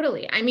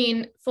 Totally. I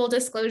mean, full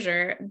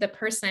disclosure, the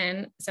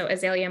person, so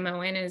Azalea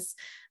Moen is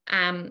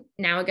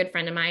now a good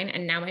friend of mine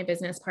and now my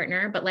business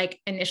partner, but like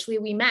initially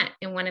we met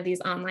in one of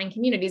these online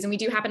communities, and we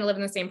do happen to live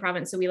in the same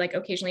province. So we like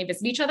occasionally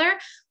visit each other,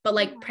 but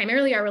like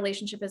primarily our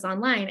relationship is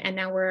online. And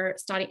now we're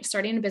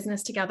starting a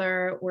business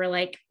together. We're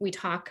like, we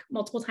talk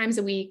multiple times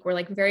a week. We're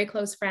like very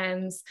close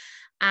friends.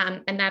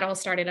 And that all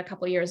started a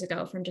couple of years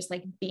ago from just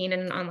like being in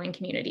an online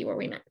community where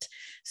we met.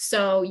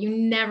 So you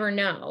never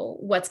know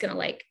what's going to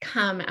like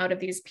come out of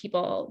these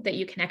people that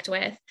you connect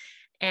with.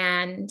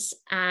 And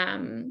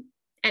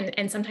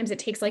sometimes it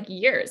takes like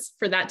years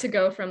for that to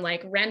go from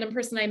like random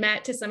person I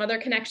met to some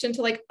other connection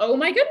to like, oh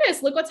my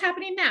goodness, look what's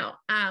happening now.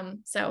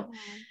 So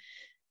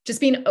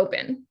just being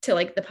open to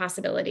like the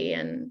possibility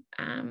and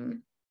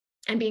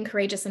being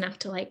courageous enough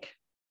to like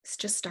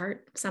just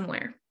start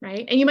somewhere.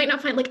 Right. And you might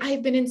not find, like,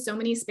 I've been in so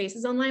many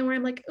spaces online where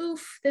I'm like,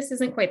 oof, this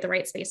isn't quite the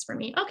right space for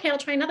me. Okay, I'll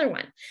try another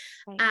one.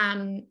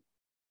 Right.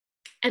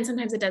 And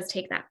sometimes it does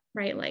take that,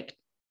 right? Like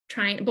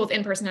trying both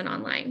in person and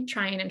online,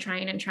 trying.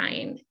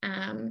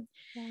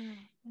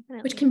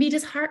 Which can be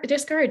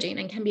discouraging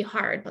and can be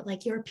hard, but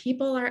like your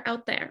people are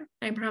out there.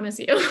 I promise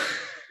you.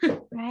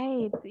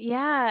 Right.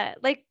 Yeah.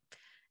 Like, I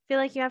feel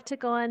like you have to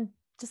go on,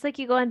 just like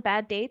you go on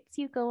bad dates,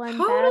 you go on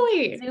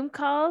bad Zoom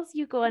calls,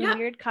 you go on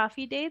weird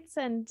coffee dates,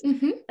 and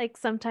like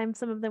sometimes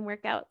some of them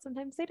work out,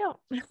 sometimes they don't.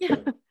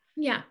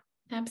 Yeah,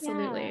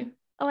 absolutely. Yeah.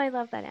 Oh, I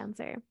love that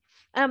answer.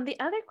 The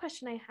other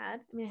question I had,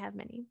 I mean, I have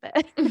many,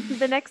 but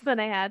the next one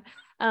I had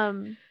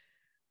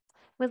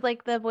was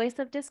like the voice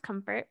of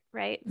discomfort,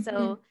 right?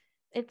 So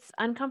it's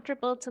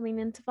uncomfortable to lean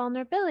into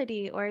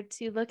vulnerability or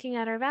to looking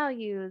at our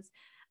values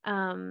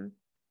and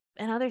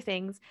other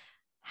things.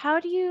 How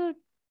do you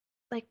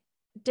like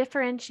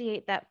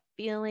differentiate that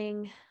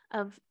feeling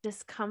of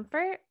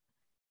discomfort?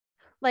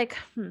 Like,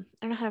 I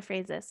don't know how to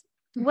phrase this.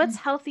 What's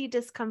healthy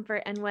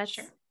discomfort and what's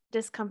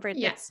discomfort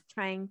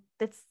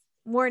that's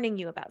warning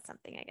you about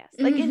something, I guess,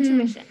 like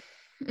intuition.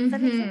 Does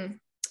that make sense?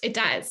 It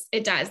does.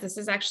 It does. This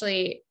is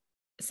actually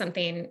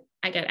something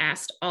I get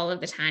asked all of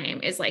the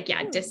time, is like,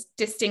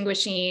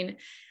 distinguishing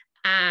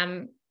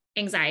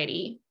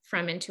anxiety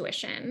from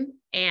intuition,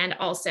 and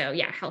also,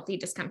 yeah, healthy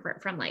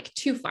discomfort from like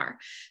too far.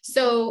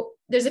 So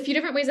there's a few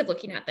different ways of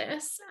looking at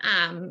this.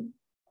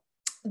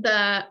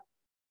 The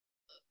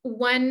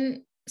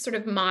one sort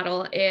of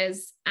model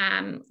is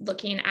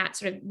looking at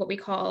sort of what we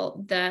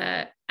call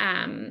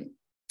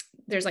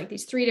there's like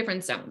these 3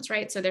 different zones,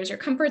 right? So there's your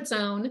comfort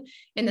zone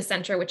in the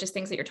center, which is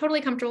things that you're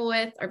totally comfortable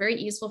with, are very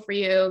useful for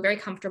you, very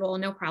comfortable,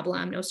 no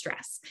problem, no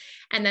stress.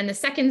 And then the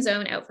second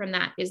zone out from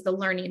that is the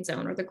learning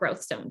zone or the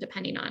growth zone,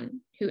 depending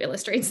on who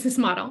illustrates this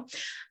model.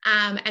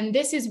 And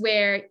this is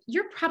where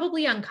you're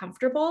probably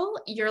uncomfortable.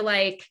 You're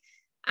like,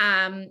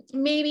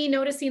 maybe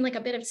noticing like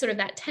a bit of sort of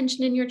that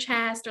tension in your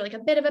chest or like a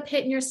bit of a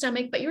pit in your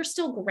stomach, but you're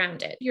still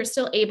grounded. You're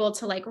still able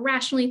to like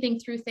rationally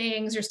think through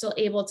things. You're still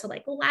able to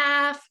like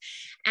laugh,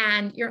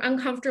 and you're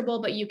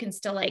uncomfortable, but you can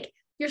still like,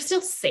 you're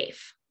still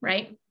safe,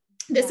 right?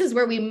 This is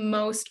where we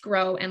most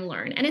grow and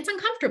learn, and it's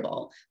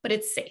uncomfortable, but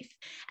it's safe.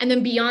 And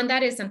then beyond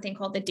that is something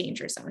called the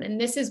danger zone.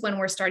 And this is when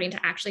we're starting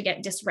to actually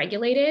get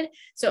dysregulated.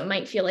 So it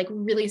might feel like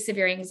really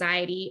severe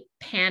anxiety,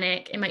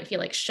 panic. It might feel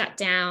like shut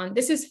down.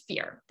 This is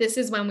fear. This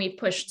is when we've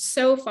pushed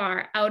so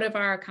far out of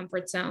our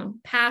comfort zone,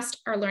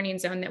 past our learning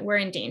zone, that we're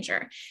in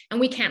danger and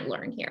we can't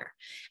learn here.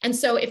 And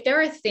so if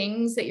there are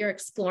things that you're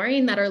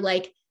exploring that are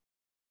like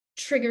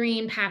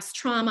triggering past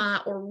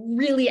trauma or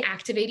really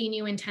activating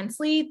you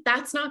intensely,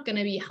 that's not going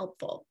to be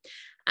helpful.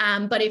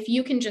 But if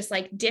you can just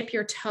like dip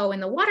your toe in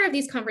the water of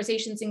these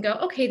conversations and go,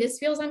 okay, this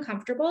feels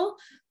uncomfortable,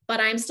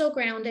 but I'm still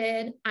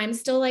grounded. I'm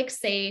still like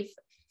safe.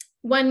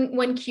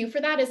 One cue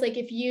for that is like,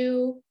 if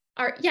you're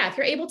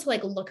able to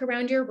like look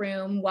around your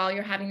room while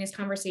you're having these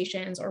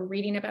conversations or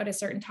reading about a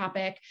certain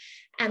topic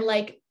and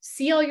like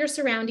see all your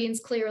surroundings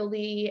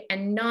clearly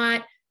and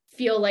not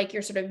feel like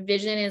your sort of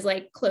vision is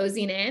like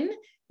closing in,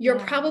 you're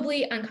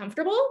probably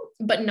uncomfortable,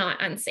 but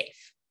not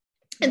unsafe.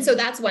 And so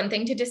that's one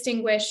thing to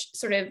distinguish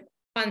sort of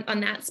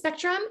on that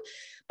spectrum.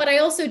 But I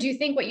also do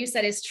think what you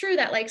said is true,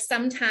 that like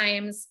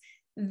sometimes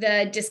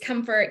the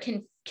discomfort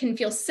can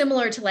feel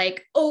similar to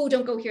like, oh,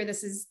 don't go here.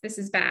 This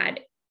is bad.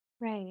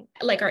 Right.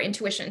 Like our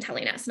intuition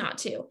telling us not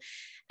to.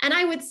 And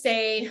I would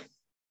say,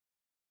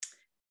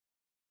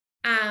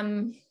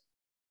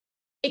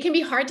 it can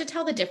be hard to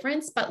tell the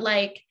difference, but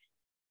like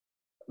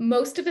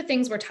most of the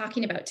things we're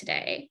talking about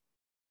today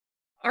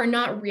are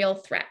not real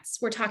threats.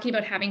 We're talking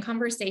about having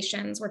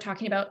conversations. We're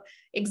talking about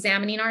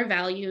examining our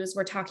values.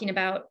 We're talking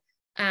about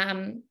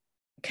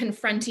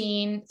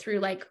confronting through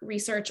like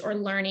research or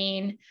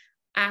learning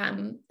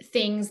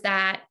things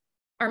that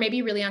are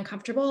maybe really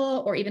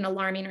uncomfortable or even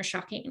alarming or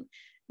shocking.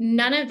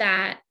 None of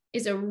that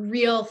is a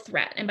real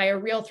threat. And by a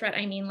real threat,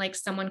 I mean like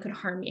someone could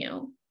harm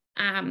you.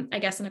 I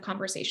guess in a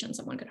conversation,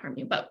 someone could harm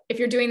you. But if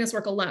you're doing this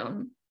work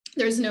alone,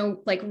 there's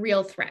no like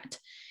real threat.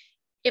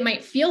 It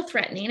might feel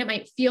threatening, it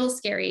might feel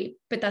scary,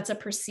 but that's a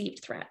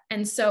perceived threat.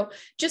 And so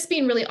just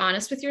being really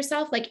honest with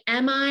yourself, like,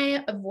 am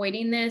I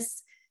avoiding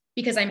this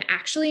because I'm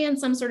actually in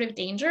some sort of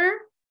danger?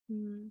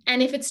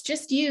 And if it's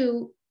just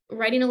you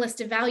writing a list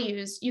of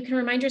values, you can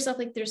remind yourself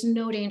like, there's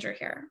no danger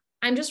here.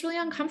 I'm just really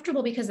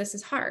uncomfortable because this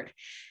is hard.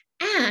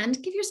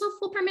 And give yourself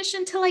full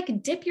permission to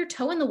like dip your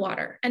toe in the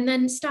water and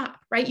then stop,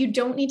 right? You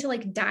don't need to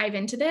like dive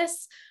into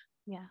this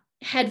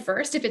head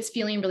first if it's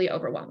feeling really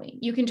overwhelming.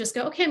 You can just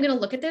go, okay, I'm going to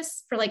look at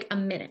this for like a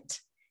minute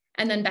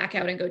and then back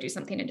out and go do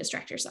something and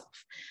distract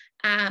yourself.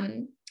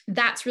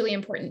 That's really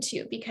important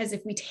too, because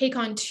if we take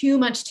on too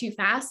much too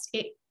fast,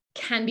 it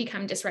can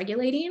become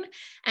dysregulating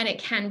and it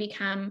can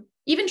become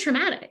even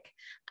traumatic.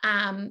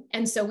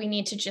 And so we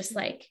need to just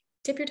like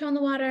dip your toe in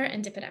the water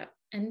and dip it out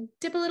and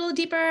dip a little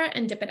deeper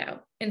and dip it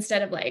out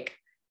instead of like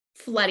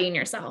flooding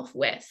yourself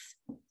with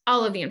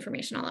all of the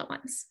information all at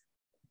once.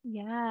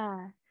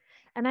 Yeah.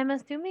 And I'm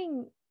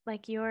assuming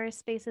like your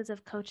spaces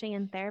of coaching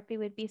and therapy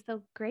would be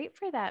so great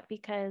for that,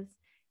 because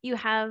you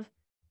have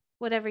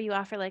whatever you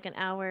offer, like an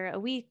hour a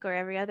week or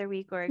every other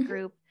week or a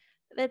group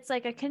that's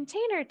like a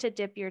container to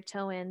dip your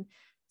toe in,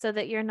 so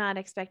that you're not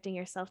expecting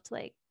yourself to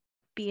like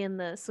be in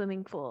the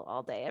swimming pool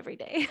all day, every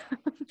day.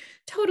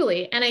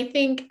 Totally. And I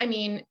think, I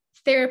mean,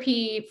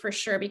 therapy for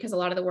sure, because a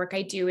lot of the work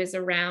I do is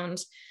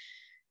around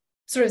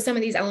sort of some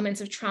of these elements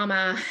of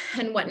trauma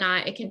and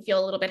whatnot, it can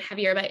feel a little bit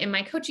heavier. But in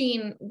my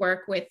coaching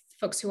work with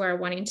folks who are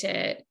wanting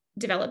to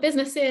develop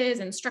businesses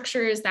and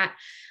structures that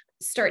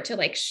start to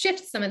like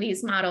shift some of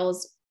these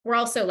models, we're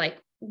also like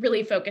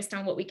really focused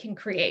on what we can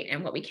create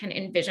and what we can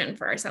envision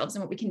for ourselves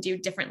and what we can do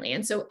differently.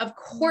 And so of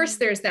course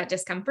there's that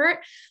discomfort,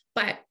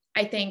 but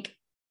I think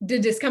the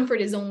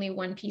discomfort is only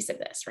one piece of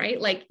this, right?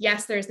 Like,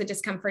 yes, there's the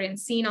discomfort in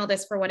seeing all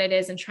this for what it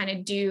is and trying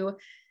to do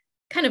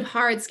kind of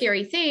hard,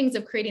 scary things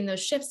of creating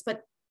those shifts,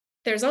 but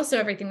there's also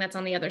everything that's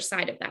on the other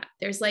side of that.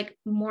 There's like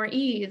more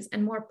ease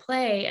and more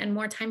play and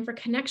more time for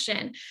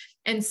connection.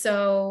 And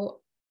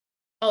so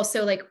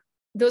also like,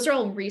 those are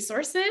all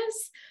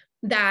resources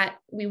that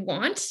we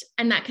want,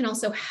 and that can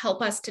also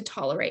help us to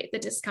tolerate the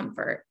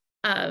discomfort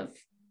of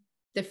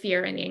the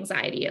fear and the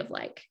anxiety of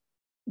like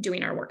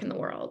doing our work in the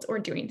world or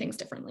doing things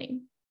differently.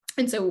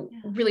 And so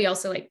really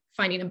also like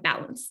finding a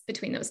balance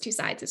between those two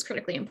sides is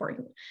critically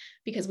important,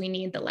 because we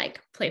need the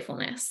like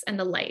playfulness and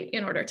the light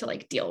in order to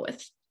like deal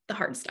with the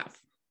hard stuff.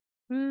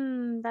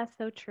 That's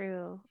so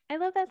true. I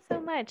love that so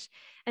much.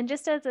 And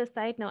just as a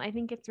side note, I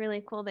think it's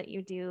really cool that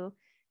you do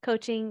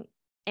coaching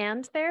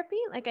and therapy.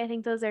 Like, I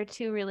think those are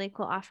two really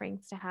cool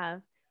offerings to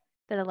have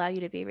that allow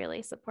you to be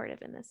really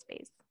supportive in this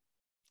space.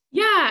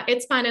 Yeah,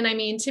 it's fun. And I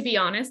mean, to be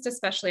honest,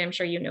 especially, I'm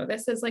sure you know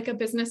this as like a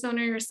business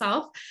owner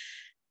yourself,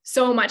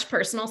 so much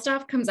personal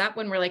stuff comes up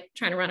when we're like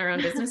trying to run our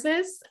own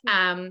businesses.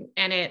 And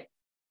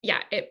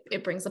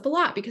it brings up a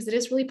lot, because it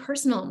is really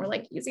personal, and we're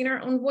like using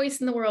our own voice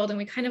in the world, and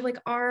we kind of like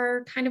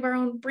are kind of our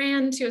own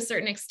brand to a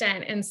certain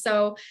extent. And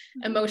so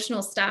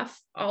emotional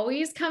stuff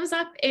always comes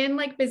up in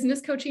like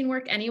business coaching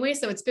work anyway.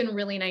 So it's been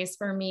really nice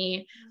for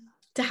me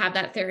to have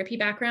that therapy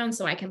background,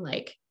 so I can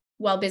like,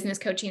 while business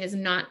coaching is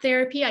not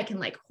therapy, I can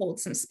like hold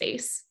some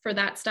space for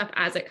that stuff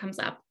as it comes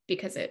up,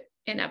 because it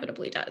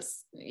inevitably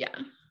does. Yeah.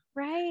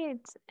 Right.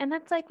 And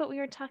that's like what we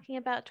were talking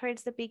about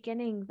towards the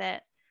beginning,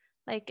 that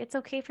like, it's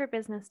okay for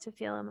business to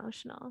feel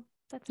emotional.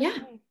 That's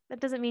okay.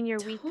 That doesn't mean you're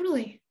weak.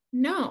 Totally.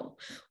 No.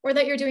 Or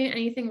that you're doing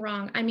anything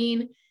wrong. I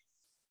mean,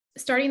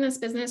 starting this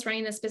business,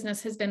 running this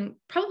business has been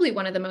probably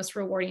one of the most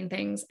rewarding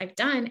things I've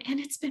done. And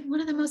it's been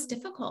one of the most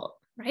difficult,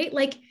 right?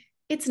 Like,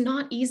 it's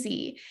not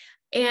easy,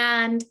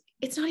 and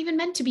it's not even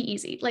meant to be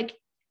easy. Like,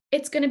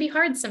 it's going to be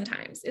hard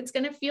sometimes. It's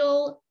going to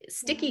feel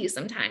sticky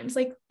sometimes.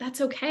 Like,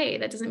 that's okay.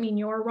 That doesn't mean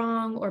you're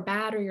wrong or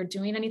bad, or you're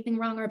doing anything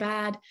wrong or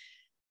bad.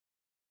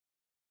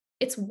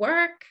 It's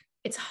work.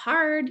 It's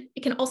hard.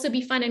 It can also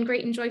be fun and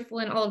great and joyful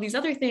and all of these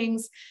other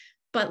things,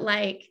 but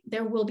like,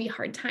 there will be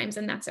hard times,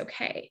 and that's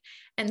okay.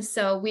 And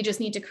so we just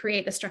need to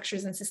create the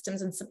structures and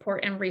systems and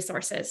support and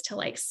resources to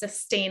like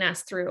sustain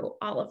us through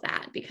all of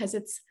that, because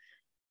it's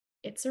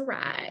a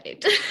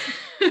ride.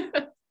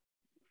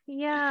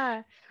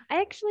 Yeah.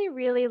 I actually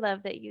really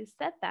love that you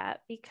said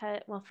that, because,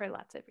 well, for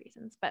lots of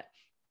reasons, but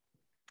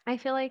I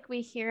feel like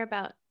we hear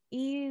about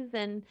ease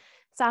and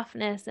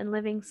softness and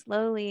living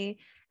slowly,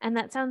 and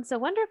that sounds so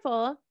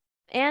wonderful.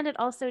 And it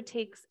also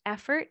takes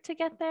effort to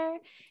get there.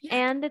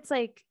 Yeah. And it's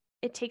like,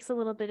 it takes a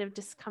little bit of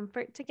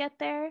discomfort to get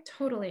there.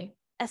 Totally.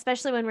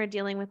 Especially when we're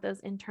dealing with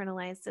those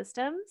internalized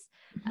systems.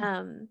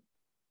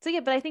 So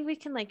yeah, but I think we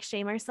can like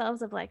shame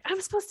ourselves of like, I'm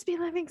supposed to be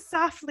living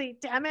softly,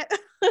 damn it.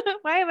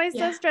 Why am I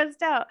so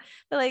stressed out?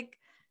 But like,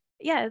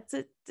 yeah,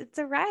 it's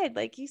a ride.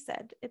 Like you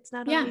said, it's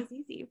not always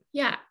easy.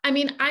 Yeah. I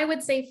mean, I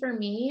would say for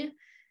me,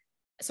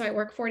 so I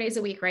work 4 days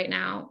a week right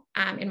now,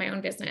 in my own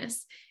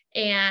business,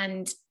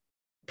 and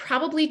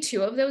probably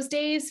 2 of those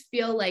days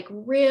feel like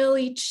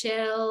really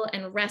chill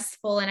and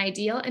restful and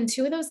ideal. And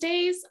 2 of those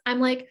days I'm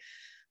like,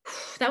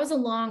 that was a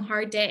long,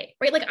 hard day,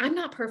 right? Like, I'm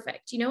not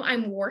perfect,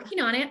 I'm working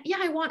on it. Yeah.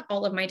 I want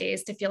all of my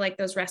days to feel like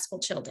those restful,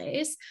 chill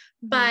days.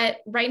 But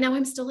right now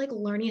I'm still like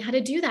learning how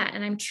to do that.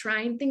 And I'm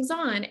trying things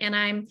on, and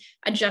I'm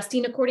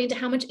adjusting according to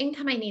how much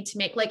income I need to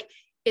make. Like,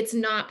 it's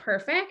not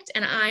perfect,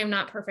 and I'm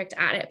not perfect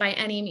at it by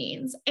any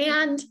means.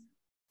 And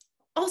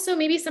also,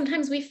 maybe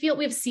sometimes we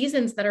have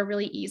seasons that are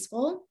really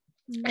easeful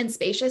and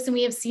spacious. And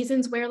we have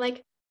seasons where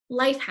like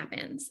life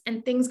happens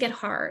and things get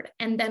hard,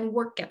 and then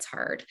work gets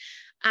hard.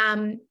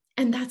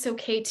 And that's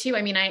okay too.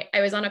 I mean, I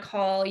was on a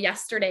call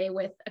yesterday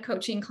with a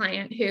coaching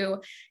client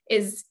who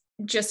is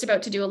just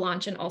about to do a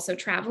launch and also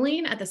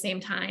traveling at the same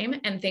time,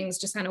 and things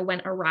just kind of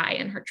went awry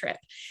in her trip.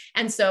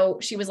 And so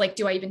she was like,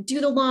 do I even do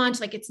the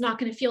launch? Like, it's not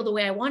going to feel the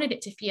way I wanted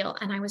it to feel.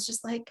 And I was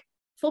just like,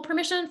 full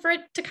permission for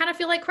it to kind of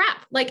feel like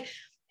crap. Like,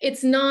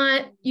 it's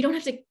not, you don't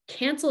have to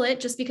cancel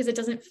it just because it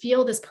doesn't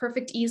feel this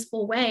perfect,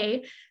 easeful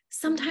way.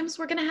 Sometimes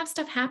we're going to have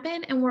stuff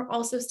happen, and we're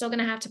also still going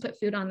to have to put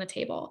food on the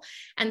table.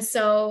 And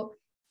so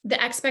the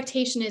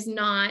expectation is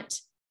not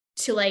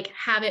to like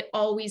have it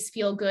always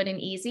feel good and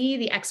easy.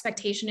 The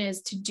expectation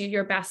is to do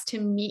your best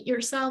to meet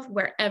yourself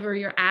wherever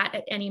you're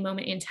at any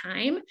moment in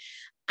time.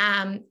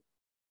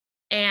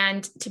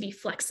 And to be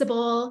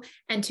flexible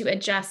and to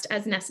adjust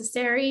as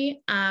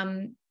necessary.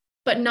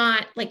 But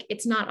not like,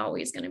 it's not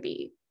always going to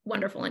be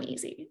wonderful and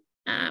easy.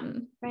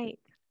 Right.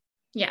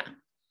 Yeah.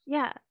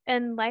 Yeah.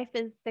 And life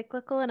is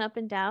cyclical and up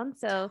and down.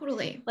 So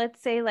totally.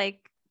 Let's say like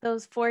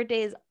those 4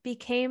 days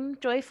became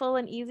joyful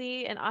and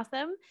easy and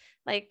awesome.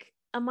 Like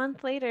a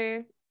month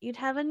later, you'd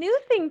have a new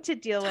thing to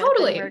deal with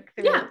and work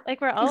through. Yeah. Like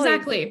we're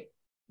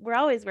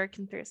always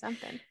working through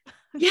something.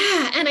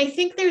 Yeah. And I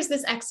think there's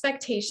this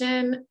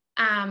expectation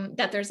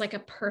that there's like a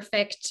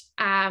perfect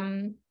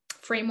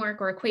framework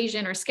or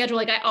equation or schedule.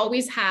 Like, I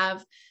always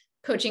have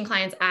coaching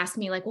clients ask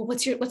me like, well,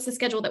 what's the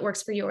schedule that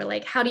works for you? Or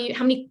like, how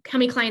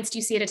many clients do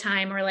you see at a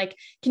time? Or like,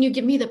 can you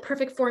give me the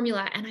perfect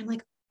formula? And I'm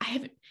like,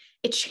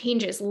 it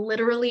changes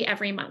literally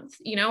every month,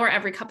 or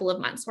every couple of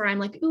months, where I'm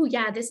like, oh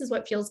yeah, this is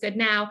what feels good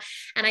now.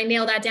 And I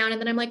nail that down. And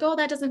then I'm like, oh,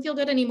 that doesn't feel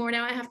good anymore.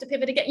 Now I have to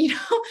pivot again,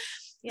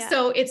 Yeah.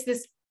 So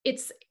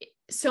it's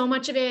so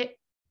much of it,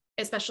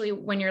 especially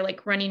when you're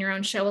like running your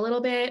own show a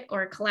little bit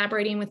or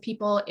collaborating with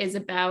people, is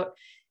about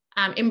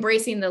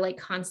embracing the like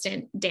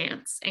constant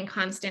dance and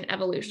constant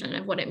evolution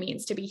of what it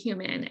means to be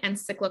human and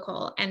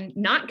cyclical and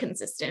not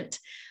consistent.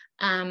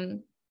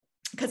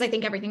 because I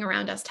think everything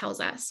around us tells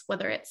us,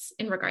 whether it's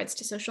in regards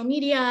to social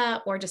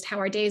media or just how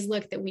our days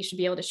look, that we should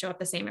be able to show up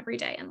the same every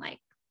day. And like,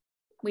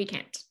 we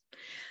can't.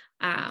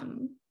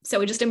 So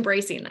we're just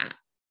embracing that,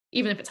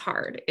 even if it's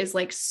hard, is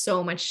like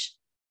so much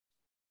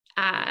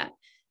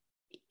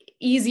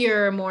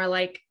easier, more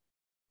like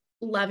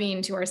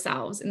loving to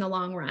ourselves in the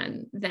long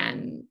run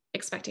than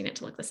expecting it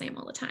to look the same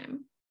all the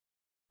time.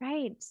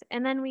 Right.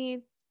 And then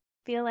we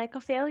feel like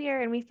a failure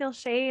and we feel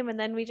shame, and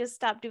then we just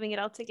stop doing it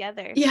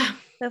altogether. Yeah.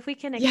 So if we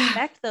can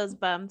expect those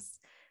bumps,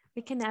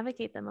 we can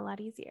navigate them a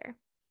lot easier.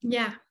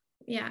 Yeah.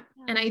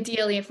 And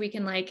ideally, if we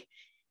can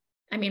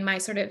my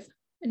sort of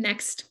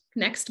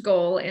next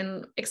goal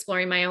in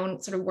exploring my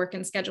own sort of work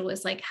and schedule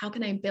is like, how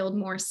can I build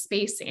more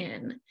space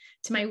in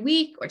to my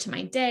week or to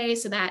my day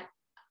so that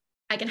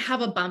I can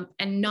have a bump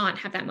and not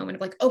have that moment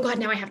of like, oh God,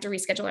 now I have to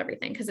reschedule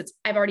everything, because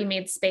I've already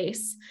made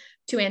space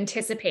to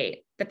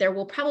anticipate that there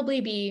will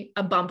probably be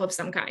a bump of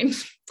some kind.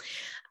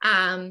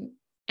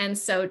 And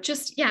so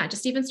just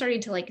even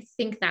starting to like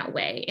think that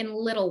way in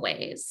little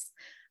ways.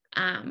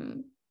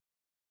 That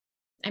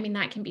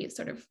can be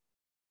sort of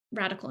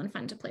radical and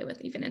fun to play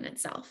with even in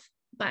itself,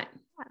 but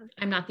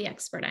I'm not the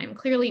expert. I'm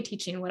clearly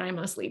teaching what I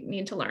mostly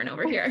need to learn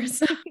over here.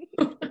 So.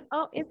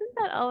 Oh, isn't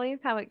that always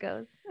how it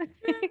goes?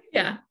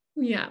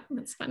 Yeah,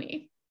 that's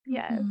funny.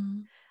 Yes.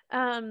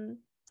 Oh,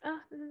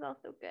 this is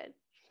also good.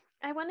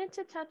 I wanted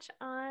to touch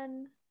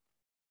on,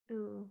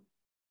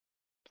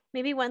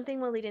 maybe one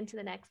thing will lead into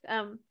the next.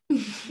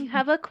 You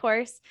have a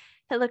course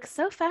that looks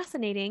so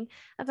fascinating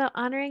about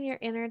honoring your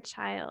inner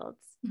child.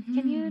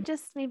 Can you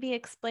just maybe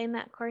explain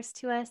that course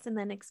to us, and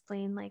then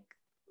explain like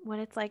what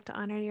it's like to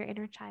honor your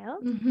inner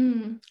child?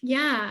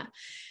 Yeah.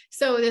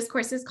 So this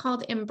course is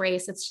called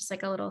Embrace. It's just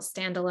like a little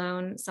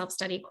standalone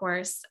self-study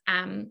course.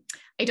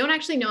 I don't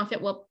actually know if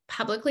it will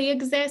publicly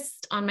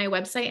exist on my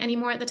website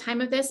anymore at the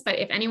time of this, but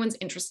if anyone's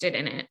interested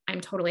in it,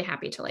 I'm totally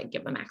happy to like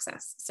give them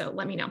access. So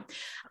let me know.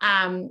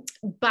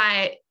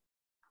 But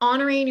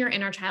honoring your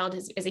inner child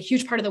is a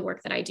huge part of the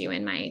work that I do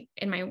in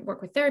my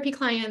work with therapy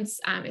clients.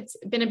 It's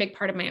been a big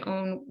part of my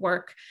own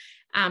work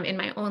in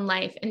my own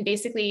life. And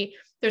basically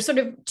there's sort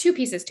of two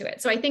pieces to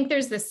it. So I think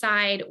there's the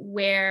side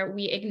where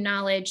we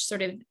acknowledge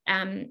sort of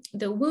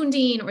the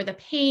wounding or the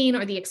pain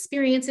or the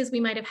experiences we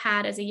might've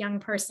had as a young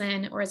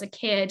person or as a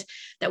kid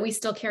that we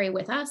still carry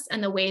with us,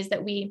 and the ways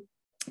that we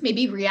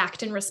maybe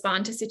react and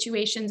respond to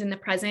situations in the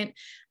present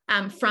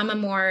from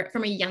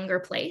a younger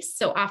place.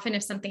 So often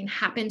if something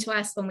happened to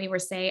us when we were,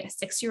 say, a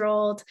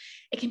 6-year-old,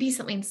 it can be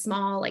something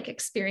small, like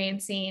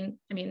experiencing,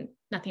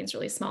 nothing's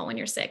really small when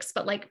you're 6,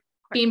 but like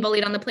being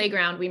bullied on the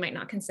playground, we might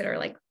not consider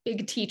like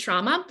big T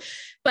trauma,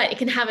 but it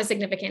can have a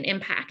significant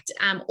impact,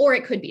 or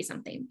it could be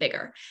something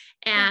bigger.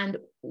 And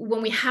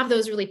when we have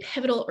those really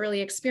pivotal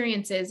early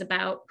experiences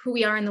about who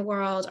we are in the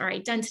world, our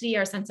identity,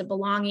 our sense of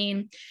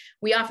belonging,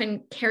 we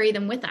often carry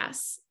them with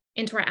us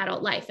into our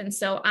adult life. And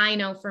so I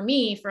know for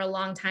me, for a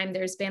long time,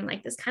 there's been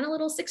like this kind of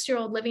little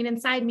 6-year-old living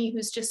inside me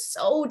who's just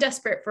so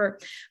desperate for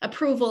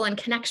approval and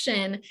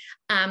connection,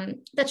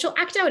 that she'll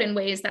act out in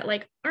ways that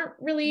like aren't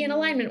really in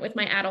alignment with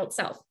my adult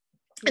self.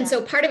 And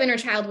so part of inner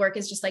child work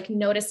is just like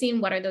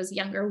noticing what are those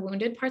younger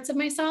wounded parts of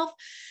myself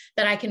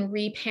that I can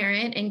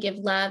reparent and give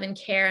love and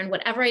care and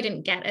whatever I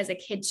didn't get as a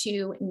kid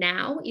to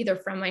now, either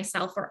from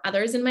myself or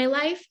others in my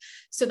life,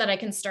 so that I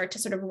can start to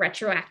sort of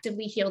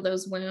retroactively heal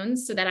those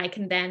wounds so that I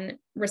can then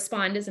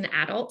respond as an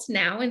adult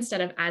now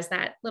instead of as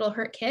that little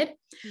hurt kid.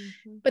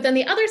 But then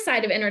the other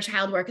side of inner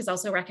child work is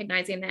also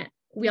recognizing that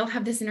we all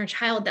have this inner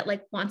child that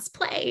like wants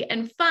play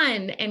and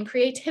fun and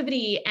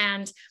creativity.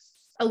 And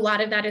a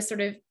lot of that is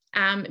sort of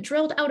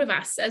drilled out of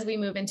us as we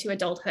move into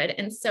adulthood.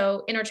 And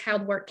so inner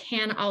child work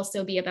can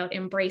also be about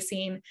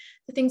embracing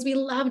the things we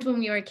loved when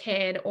we were a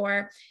kid,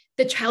 or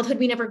the childhood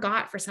we never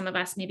got. For some of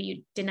us, maybe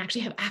you didn't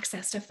actually have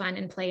access to fun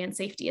and play and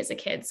safety as a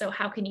kid. So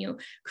how can you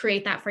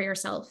create that for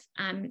yourself,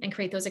 and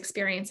create those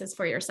experiences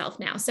for yourself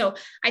now? So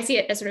I see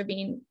it as sort of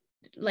being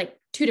like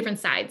two different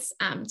sides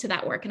to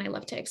that work. And I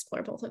love to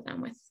explore both of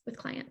them with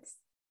clients.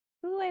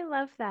 Oh, I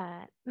love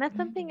that. And that's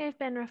something I've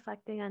been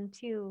reflecting on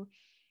too,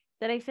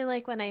 that I feel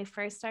like when I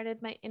first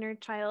started my inner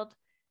child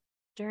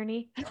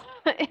journey,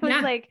 it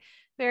was like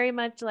very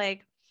much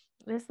like,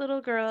 this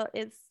little girl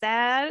is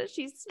sad,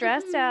 she's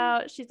stressed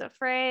out, she's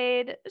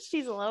afraid,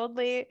 she's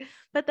lonely.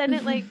 But then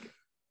it like,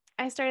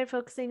 I started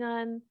focusing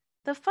on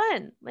the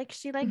fun. Like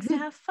she likes to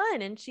have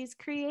fun, and she's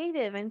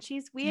creative, and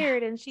she's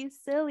weird, and she's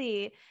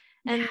silly.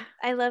 And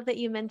I love that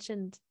you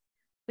mentioned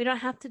we don't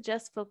have to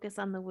just focus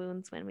on the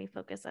wounds when we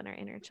focus on our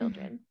inner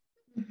children.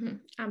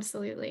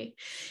 Absolutely.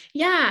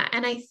 Yeah.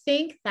 And I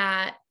think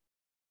that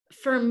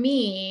for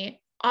me,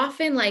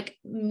 often like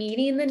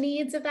meeting the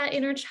needs of that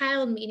inner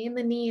child, meeting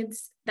the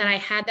needs that I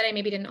had that I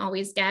maybe didn't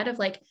always get, of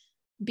like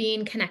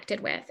being connected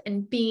with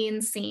and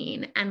being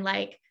seen and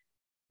like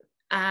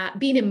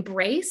being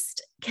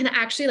embraced, can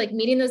actually, like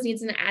meeting those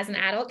needs as an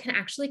adult can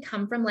actually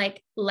come from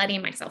like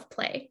letting myself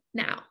play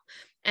now,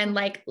 and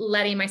like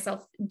letting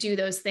myself do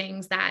those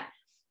things that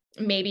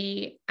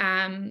maybe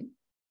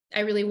I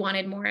really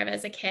wanted more of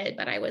as a kid,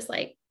 but I was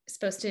like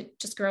supposed to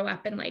just grow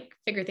up and like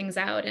figure things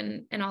out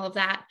and all of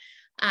that.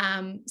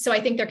 So I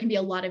think there can be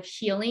a lot of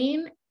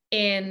healing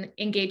in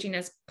engaging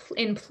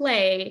in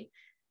play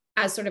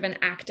as sort of an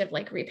act of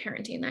like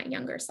reparenting that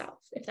younger self,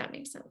 if that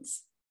makes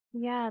sense.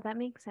 Yeah, that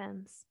makes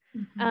sense.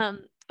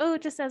 Mm-hmm. Oh,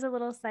 just as a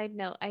little side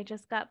note, I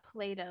just got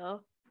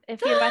Play-Doh.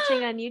 If you're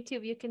watching on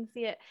YouTube, you can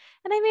see it.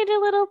 And I made a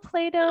little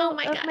Play-Doh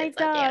my of God, my it's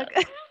so dog.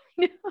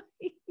 cute.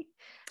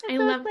 I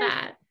So love it's like,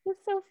 that.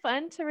 it's so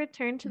fun to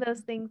return to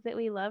those things that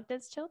we loved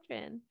as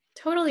children.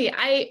 Totally.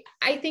 I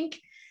think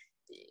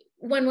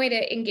one way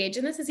to engage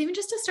in this is even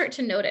just to start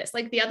to notice.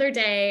 Like the other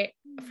day,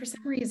 for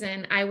some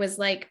reason, I was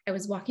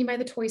walking by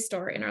the toy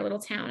store in our little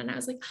town and I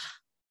was like,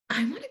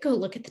 I want to go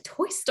look at the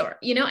toy store,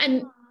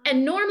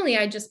 and normally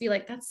I'd just be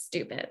like, that's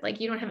stupid. Like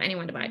you don't have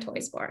anyone to buy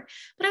toys for.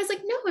 But I was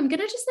like, no, I'm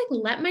going to just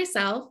like let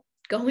myself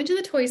go into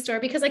the toy store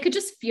because I could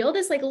just feel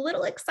this like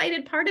little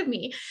excited part of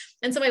me.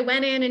 And so I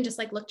went in and just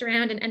like looked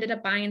around and ended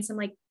up buying some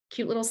like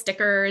cute little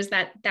stickers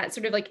that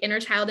sort of like inner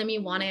child in me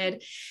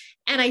wanted.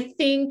 And I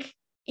think,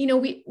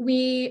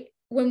 we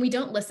when we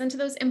don't listen to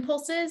those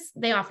impulses,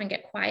 they often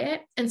get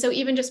quiet. And so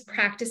even just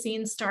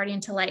practicing, starting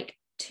to like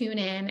tune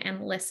in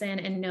and listen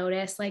and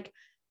notice, like,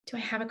 do I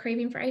have a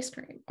craving for ice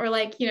cream? Or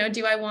like,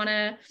 do I want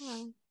to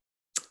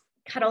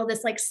cuddle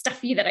this like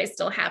stuffy that I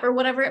still have or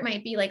whatever it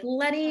might be? Like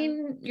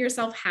letting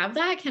yourself have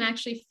that can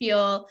actually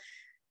feel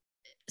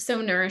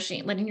so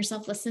nourishing. Letting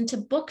yourself listen to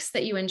books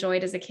that you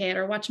enjoyed as a kid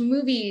or watch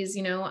movies,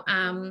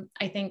 I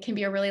think can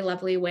be a really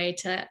lovely way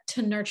to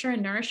nurture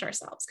and nourish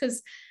ourselves.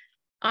 Because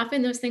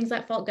often those things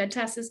that felt good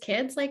to us as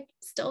kids, like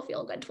still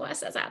feel good to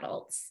us as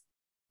adults.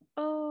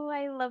 Oh,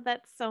 I love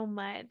that so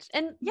much.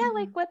 And yeah,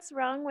 like what's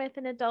wrong with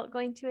an adult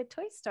going to a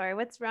toy store?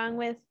 What's wrong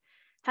with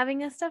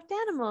having a stuffed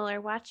animal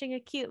or watching a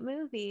cute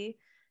movie?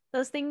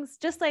 Those things,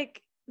 just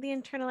like the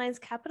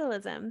internalized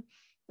capitalism,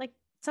 like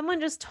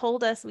someone just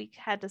told us we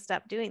had to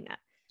stop doing that.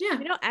 Yeah.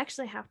 We don't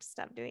actually have to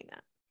stop doing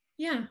that.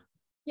 Yeah,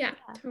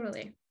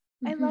 totally.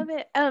 I love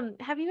it.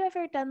 Have you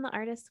ever done the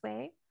Artist's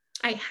Way?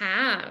 I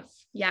have.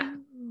 Yeah.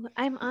 Ooh,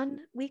 I'm on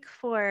week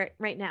 4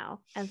 right now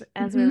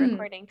as we're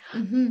recording,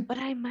 but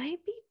I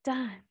might be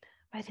done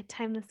by the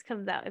time this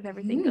comes out if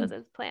everything goes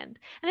as planned.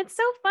 And it's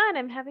so fun.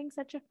 I'm having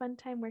such a fun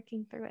time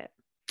working through it.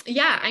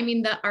 Yeah. I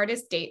mean, the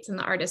artist dates and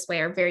the artist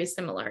way are very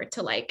similar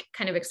to like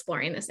kind of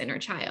exploring this inner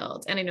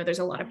child. And I know there's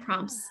a lot of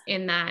prompts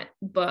in that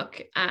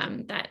book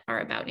that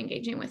are about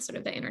engaging with sort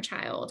of the inner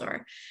child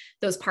or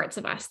those parts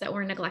of us that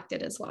were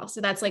neglected as well.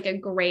 So that's like a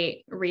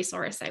great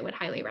resource I would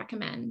highly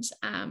recommend.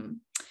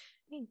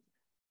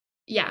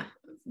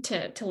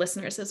 To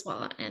listeners as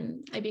well.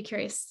 And I'd be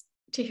curious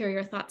to hear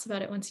your thoughts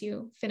about it once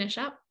you finish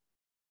up.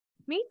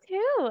 Me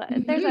too.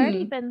 There's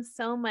already been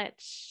so much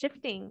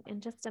shifting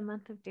in just a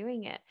month of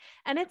doing it.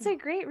 And it's a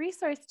great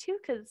resource too,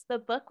 because the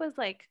book was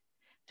like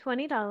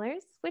 $20,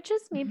 which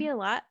is maybe a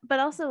lot, but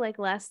also like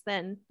less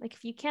than, like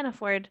if you can't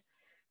afford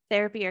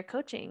therapy or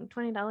coaching,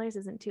 $20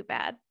 isn't too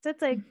bad. So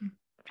it's like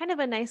kind of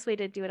a nice way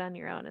to do it on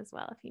your own as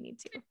well if you need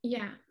to.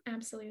 Yeah,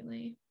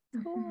 absolutely.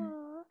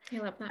 Cool. I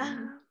love that.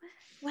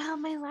 Well,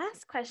 my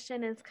last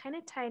question is kind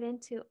of tied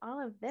into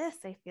all of this,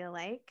 I feel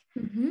like,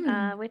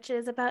 which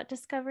is about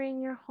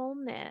discovering your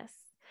wholeness.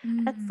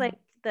 That's like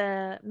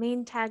the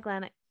main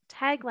tagline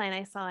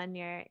I saw on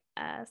your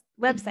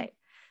website.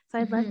 So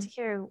I'd love to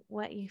hear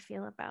what you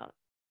feel about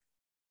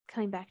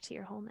coming back to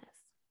your wholeness.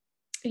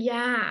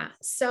 Yeah.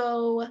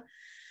 So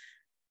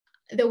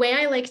the way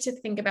I like to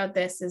think about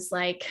this is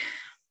like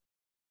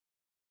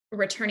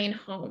returning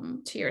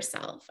home to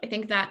yourself. I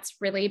think that's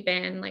really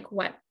been like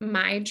what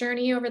my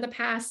journey over the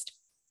past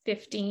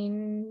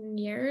 15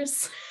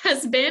 years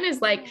has been,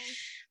 is like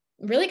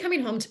really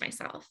coming home to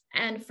myself.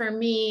 And for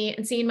me,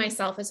 and seeing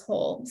myself as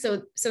whole.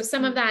 So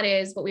some of that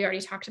is what we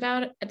already talked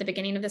about at the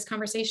beginning of this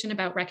conversation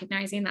about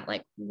recognizing that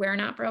like, we're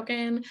not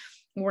broken,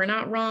 we're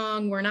not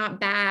wrong, we're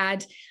not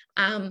bad.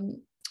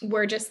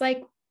 We're just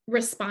like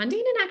responding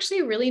in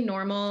actually really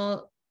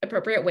normal,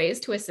 appropriate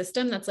ways to a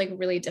system that's like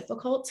really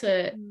difficult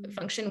to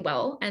function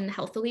well and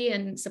healthily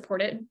and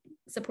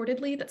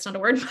supportedly. That's not a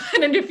word,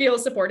 and to feel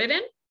supported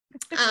in.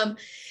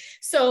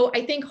 So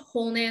I think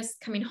wholeness,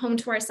 coming home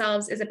to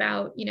ourselves, is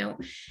about,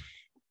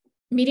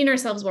 meeting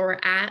ourselves where we're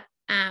at,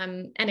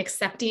 and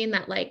accepting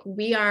that like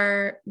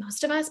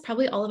most of us,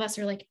 probably all of us,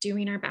 are like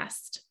doing our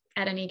best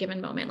at any given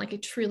moment. Like I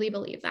truly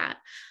believe that.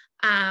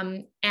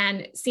 And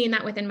seeing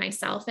that within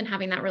myself and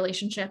having that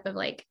relationship of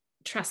like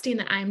trusting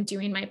that I'm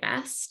doing my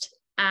best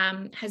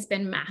has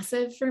been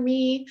massive for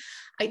me.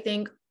 I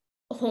think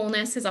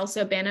wholeness has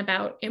also been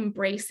about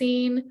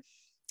embracing.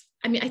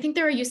 I mean, I think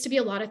there used to be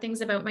a lot of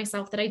things about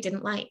myself that I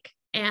didn't like.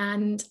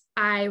 And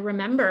I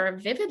remember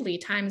vividly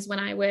times when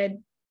I would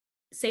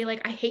say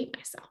like, I hate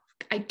myself.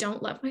 I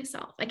don't love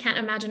myself. I can't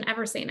imagine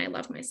ever saying I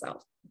love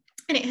myself.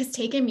 And it has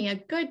taken me a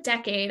good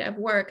decade of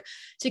work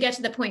to get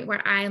to the point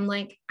where I'm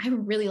like, I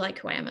really like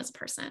who I am as a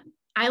person.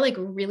 I like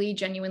really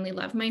genuinely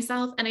love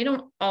myself, and I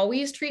don't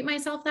always treat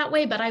myself that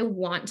way, but I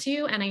want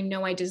to, and I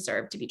know I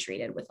deserve to be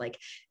treated with like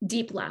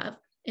deep love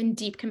and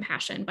deep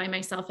compassion by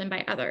myself and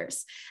by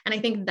others. And I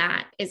think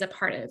that is a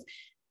part of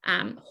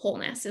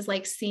wholeness, is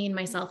like seeing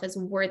myself as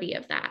worthy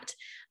of that.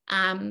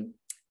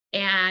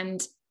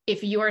 And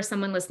if you are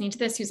someone listening to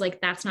this who's like,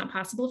 that's not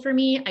possible for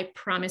me, I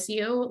promise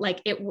you,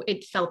 like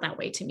it felt that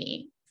way to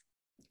me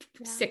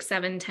 6,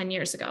 7, 10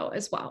 years ago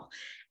as well.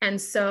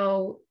 And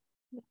so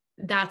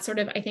that's sort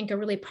of, I think a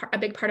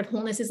big part of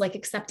wholeness is like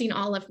accepting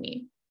all of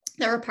me.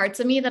 There are parts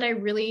of me that I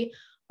really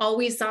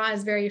always saw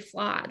as very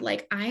flawed.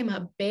 Like I'm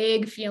a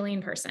big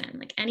feeling person.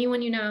 Like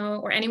anyone you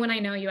know, or anyone I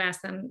know, you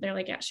ask them, they're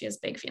like, yeah, she has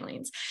big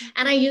feelings.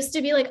 And I used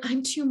to be like,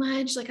 I'm too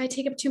much, like I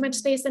take up too much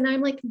space. And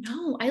I'm like,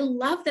 no, I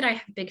love that I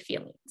have big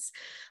feelings.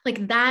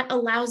 Like that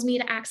allows me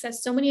to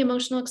access so many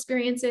emotional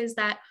experiences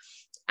that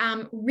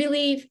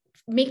really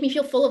make me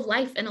feel full of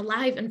life and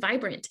alive and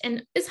vibrant.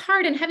 And it's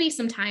hard and heavy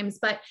sometimes,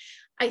 but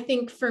I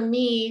think for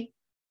me,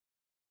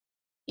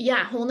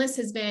 yeah, wholeness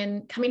has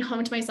been, coming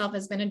home to myself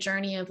has been a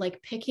journey of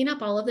like picking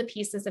up all of the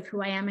pieces of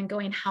who I am and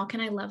going, how can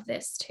I love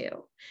this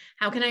too?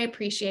 How can I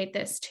appreciate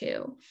this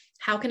too?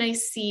 How can I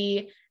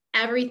see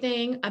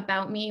everything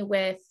about me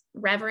with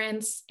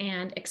reverence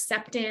and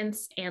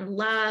acceptance and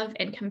love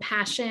and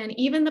compassion,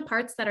 even the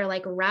parts that are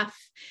like rough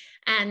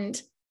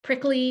and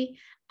prickly,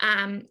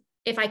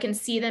 if I can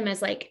see them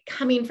as like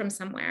coming from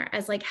somewhere,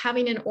 as like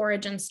having an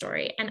origin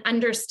story, and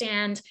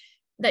understand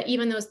that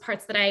even those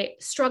parts that I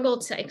struggle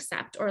to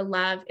accept or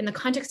love in the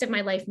context of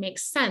my life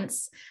makes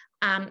sense,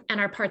 and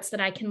are parts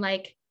that I can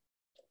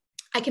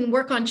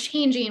work on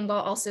changing while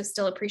also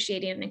still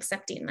appreciating and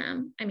accepting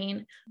them. I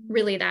mean,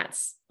 really,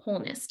 that's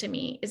wholeness to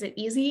me. Is it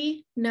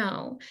easy?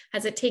 No.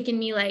 Has it taken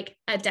me like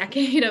a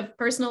decade of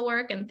personal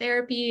work and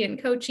therapy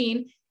and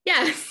coaching?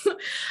 Yes.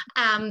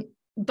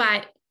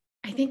 But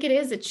I think it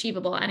is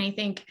achievable. And I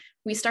think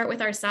we start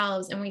with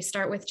ourselves, and we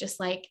start with just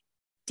like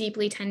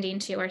deeply tending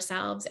to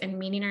ourselves and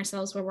meeting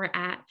ourselves where we're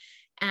at.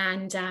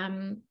 And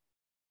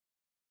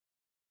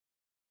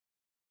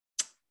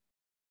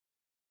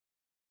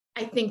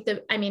I think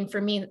that, I mean, for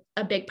me,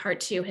 a big part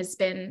too has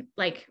been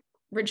like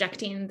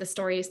rejecting the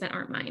stories that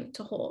aren't mine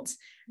to hold,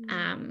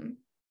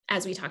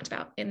 as we talked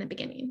about in the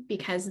beginning,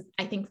 because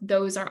I think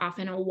those are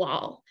often a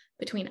wall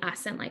between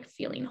us and like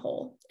feeling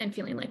whole and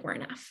feeling like we're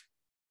enough.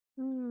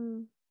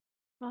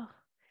 Oh,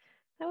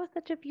 that was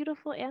such a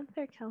beautiful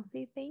answer,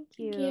 Kelsey. Thank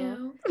you.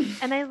 Thank you.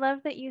 And I love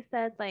that you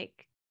said,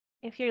 like,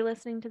 if you're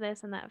listening to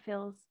this and that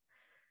feels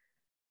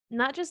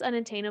not just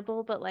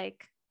unattainable, but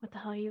like, what the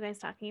hell are you guys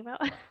talking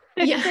about?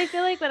 Yeah. I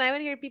feel like when I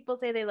would hear people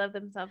say they love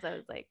themselves, I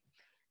was like,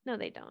 no,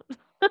 they don't.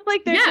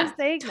 Like they're just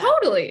saying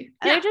totally.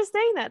 that. They're just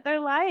saying that. They're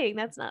lying.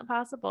 That's not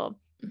possible.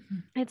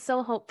 Mm-hmm. It's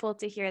so hopeful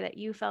to hear that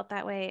you felt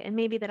that way, and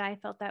maybe that I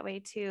felt that way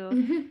too.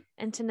 Mm-hmm.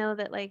 And to know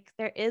that like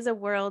there is a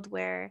world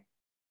where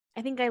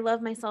I think I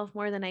love myself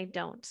more than I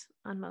don't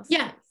on most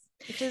days,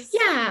 which is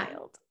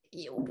wild.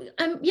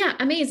 Yeah,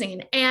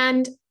 amazing.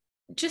 And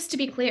just to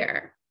be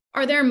clear,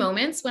 are there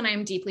moments when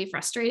I'm deeply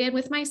frustrated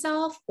with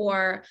myself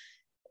or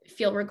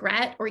feel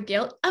regret or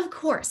guilt? Of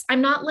course.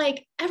 I'm not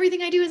like,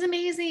 everything I do is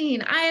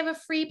amazing, I have a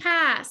free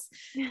pass.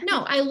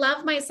 No, I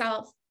love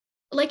myself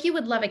like you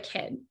would love a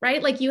kid,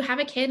 right? Like you have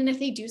a kid, and if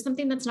they do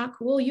something that's not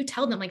cool, you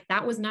tell them like,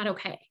 that was not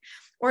okay.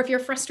 Or if you're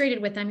frustrated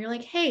with them, you're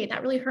like, hey,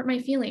 that really hurt my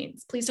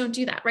feelings, please don't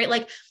do that, right?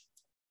 Like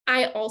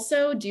I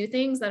also do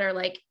things that are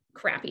like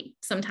crappy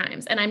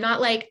sometimes. And I'm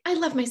not like, I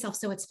love myself,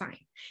 so it's fine.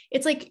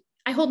 It's like,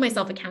 I hold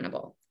myself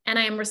accountable, and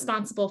I am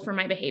responsible for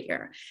my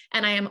behavior.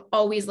 And I am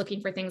always looking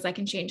for things I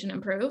can change and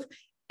improve.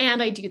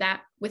 And I do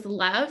that with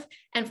love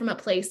and from a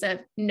place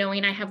of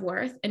knowing I have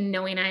worth and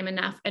knowing I'm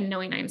enough and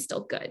knowing I'm still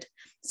good.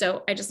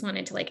 So I just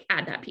wanted to like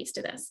add that piece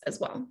to this as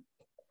well.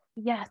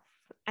 Yes.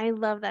 I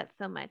love that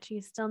so much.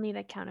 You still need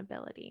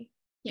accountability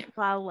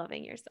while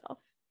loving yourself.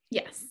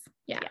 Yes.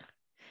 Yeah.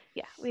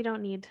 We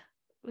don't need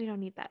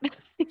that.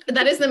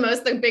 That is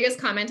the biggest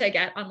comment I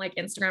get on like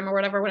Instagram or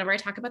whatever, whenever I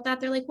talk about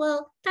that. They're like,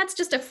 well, that's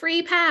just a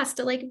free pass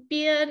to like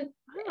be an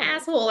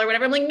asshole or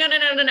whatever. I'm like, no.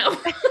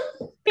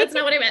 That's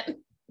not what I meant.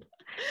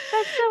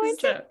 That's so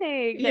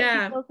interesting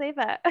that people say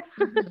that.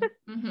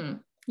 Mm-hmm. Mm-hmm.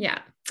 Yeah.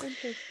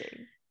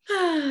 Interesting.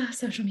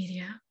 Social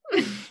media.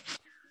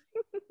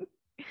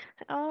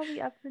 All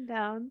the ups and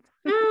downs.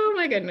 Oh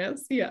my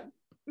goodness. Yeah.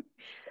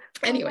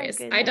 Anyways,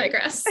 I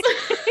digress.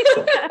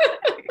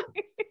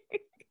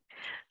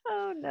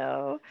 Oh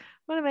no.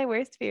 One of my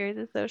worst fears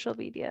is social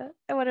media.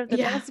 And one of the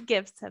best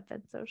gifts have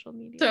been social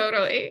media.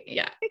 Totally.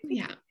 Yeah.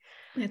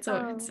 It's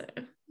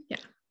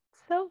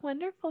so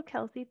wonderful,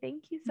 Kelsey.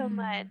 Thank you so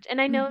much.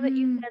 And I know that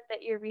you said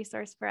that your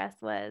resource for us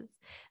was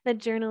the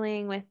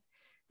journaling with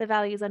the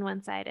values on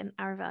one side and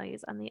our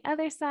values on the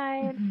other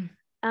side. Do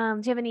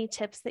you have any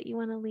tips that you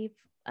want to leave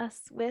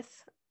us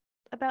with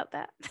about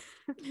that?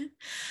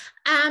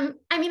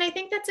 I mean, I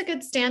think that's a good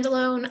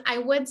standalone. I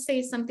would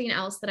say something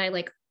else that I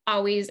like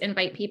always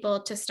invite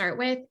people to start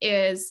with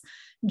is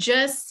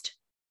just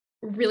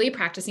really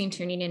practicing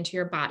tuning into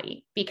your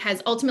body,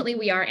 because ultimately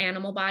we are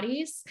animal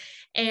bodies.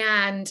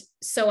 And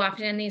so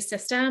often in these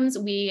systems,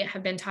 we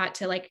have been taught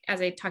to, like, as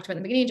I talked about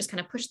in the beginning, just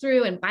kind of push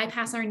through and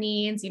bypass our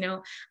needs. You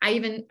know,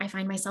 I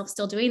find myself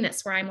still doing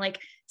this where I'm like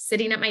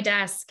sitting at my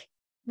desk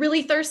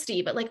really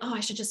thirsty, but like, oh, I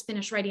should just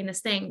finish writing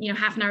this thing.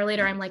 Half an hour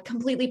later, I'm like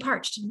completely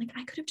parched. And I'm like,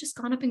 I could have just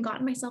gone up and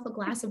gotten myself a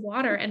glass of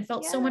water and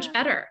felt so much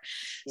better.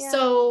 Yeah.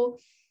 So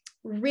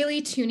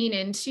really tuning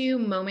into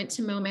moment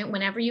to moment,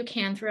 whenever you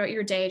can throughout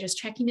your day, just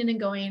checking in and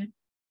going,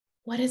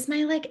 what does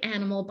my like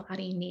animal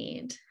body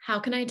need? How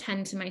can I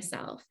tend to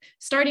myself?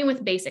 Starting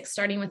with basics,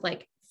 starting with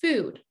like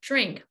food,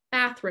 drink,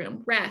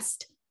 bathroom,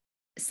 rest,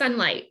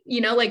 sunlight,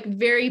 like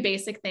very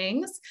basic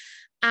things.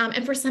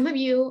 And for some of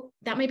you,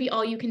 that might be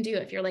all you can do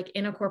if you're like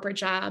in a corporate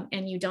job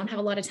and you don't have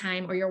a lot of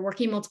time, or you're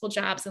working multiple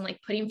jobs and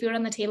like putting food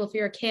on the table for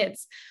your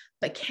kids.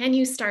 But can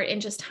you start in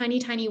just tiny,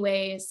 tiny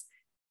ways,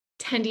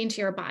 tending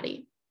to your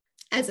body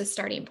as a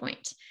starting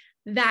point?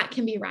 That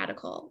can be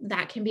radical.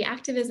 That can be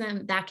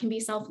activism. That can be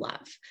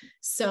self-love.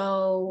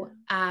 So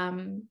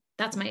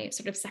that's my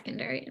sort of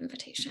secondary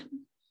invitation.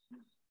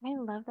 I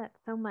love that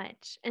so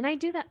much. And I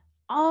do that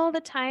all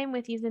the time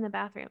with using the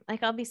bathroom.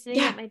 Like I'll be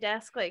sitting at my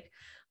desk, like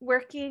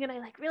working, and I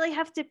like really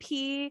have to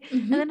pee.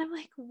 And then I'm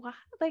like, what?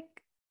 Like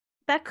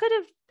I could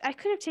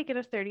have taken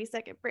a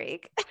 30-second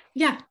break.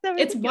 Yeah.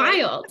 It's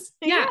wild.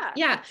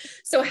 Yeah.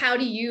 So how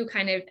do you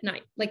kind of, not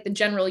like the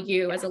general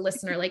you as a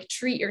listener, like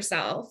treat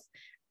yourself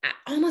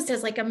almost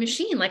as like a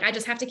machine? Like I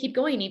just have to keep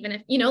going, even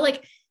if,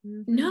 like,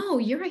 no,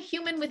 you're a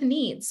human with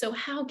needs. So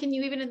how can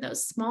you, even in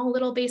those small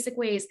little basic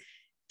ways,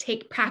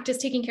 practice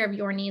taking care of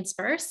your needs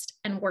first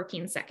and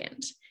working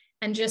second,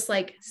 and just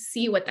like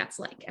see what that's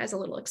like as a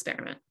little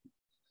experiment.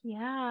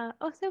 Yeah.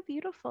 Oh, so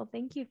beautiful.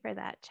 Thank you for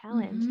that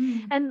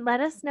challenge. And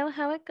let us know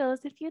how it goes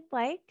if you'd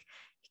like.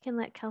 You can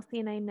let Kelsey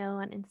and I know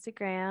on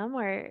Instagram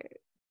or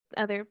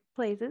other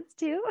places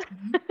too.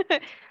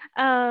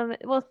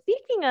 Well,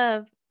 speaking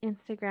of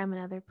Instagram and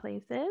other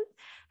places,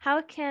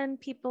 how can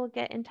people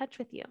get in touch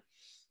with you?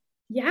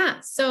 Yeah.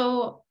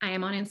 So I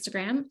am on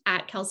Instagram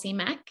at Kelsey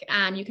Mech.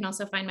 You can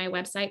also find my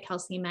website,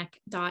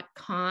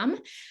 kelseymech.com.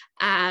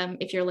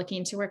 If you're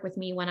looking to work with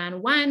me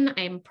one-on-one,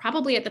 I'm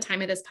probably at the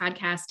time of this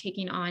podcast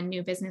taking on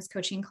new business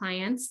coaching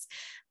clients.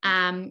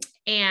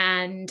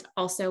 And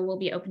also we'll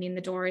be opening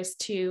the doors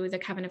to the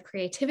Coven of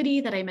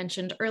Creativity that I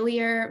mentioned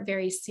earlier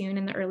very soon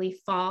in the early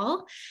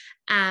fall.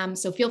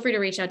 So feel free to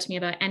reach out to me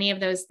about any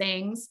of those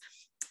things.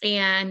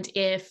 And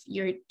if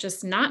you're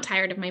just not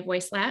tired of my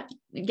voice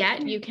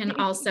yet, you can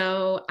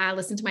also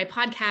listen to my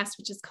podcast,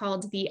 which is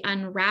called The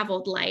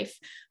Unraveled Life,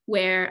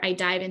 where I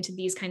dive into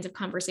these kinds of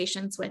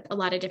conversations with a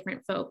lot of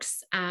different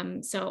folks.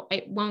 So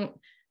I won't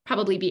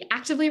probably be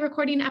actively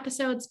recording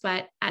episodes,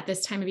 but at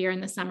this time of year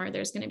in the summer,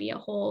 there's going to be a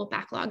whole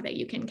backlog that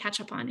you can catch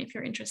up on if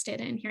you're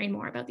interested in hearing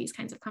more about these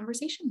kinds of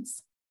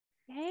conversations.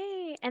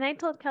 Yay. And I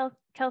told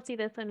Kelsey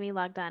this when we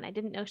logged on. I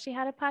didn't know she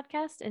had a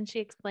podcast, and she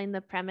explained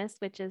the premise,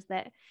 which is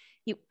that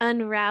you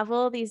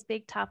unravel these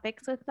big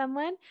topics with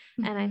someone.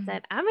 And I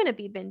said, I'm going to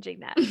be binging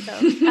that.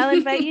 So I'll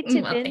invite you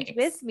to binge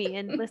with me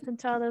and listen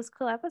to all those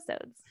cool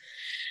episodes.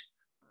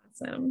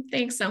 Awesome.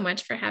 Thanks so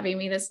much for having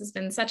me. This has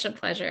been such a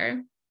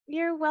pleasure.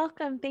 You're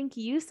welcome. Thank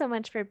you so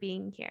much for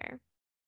being here.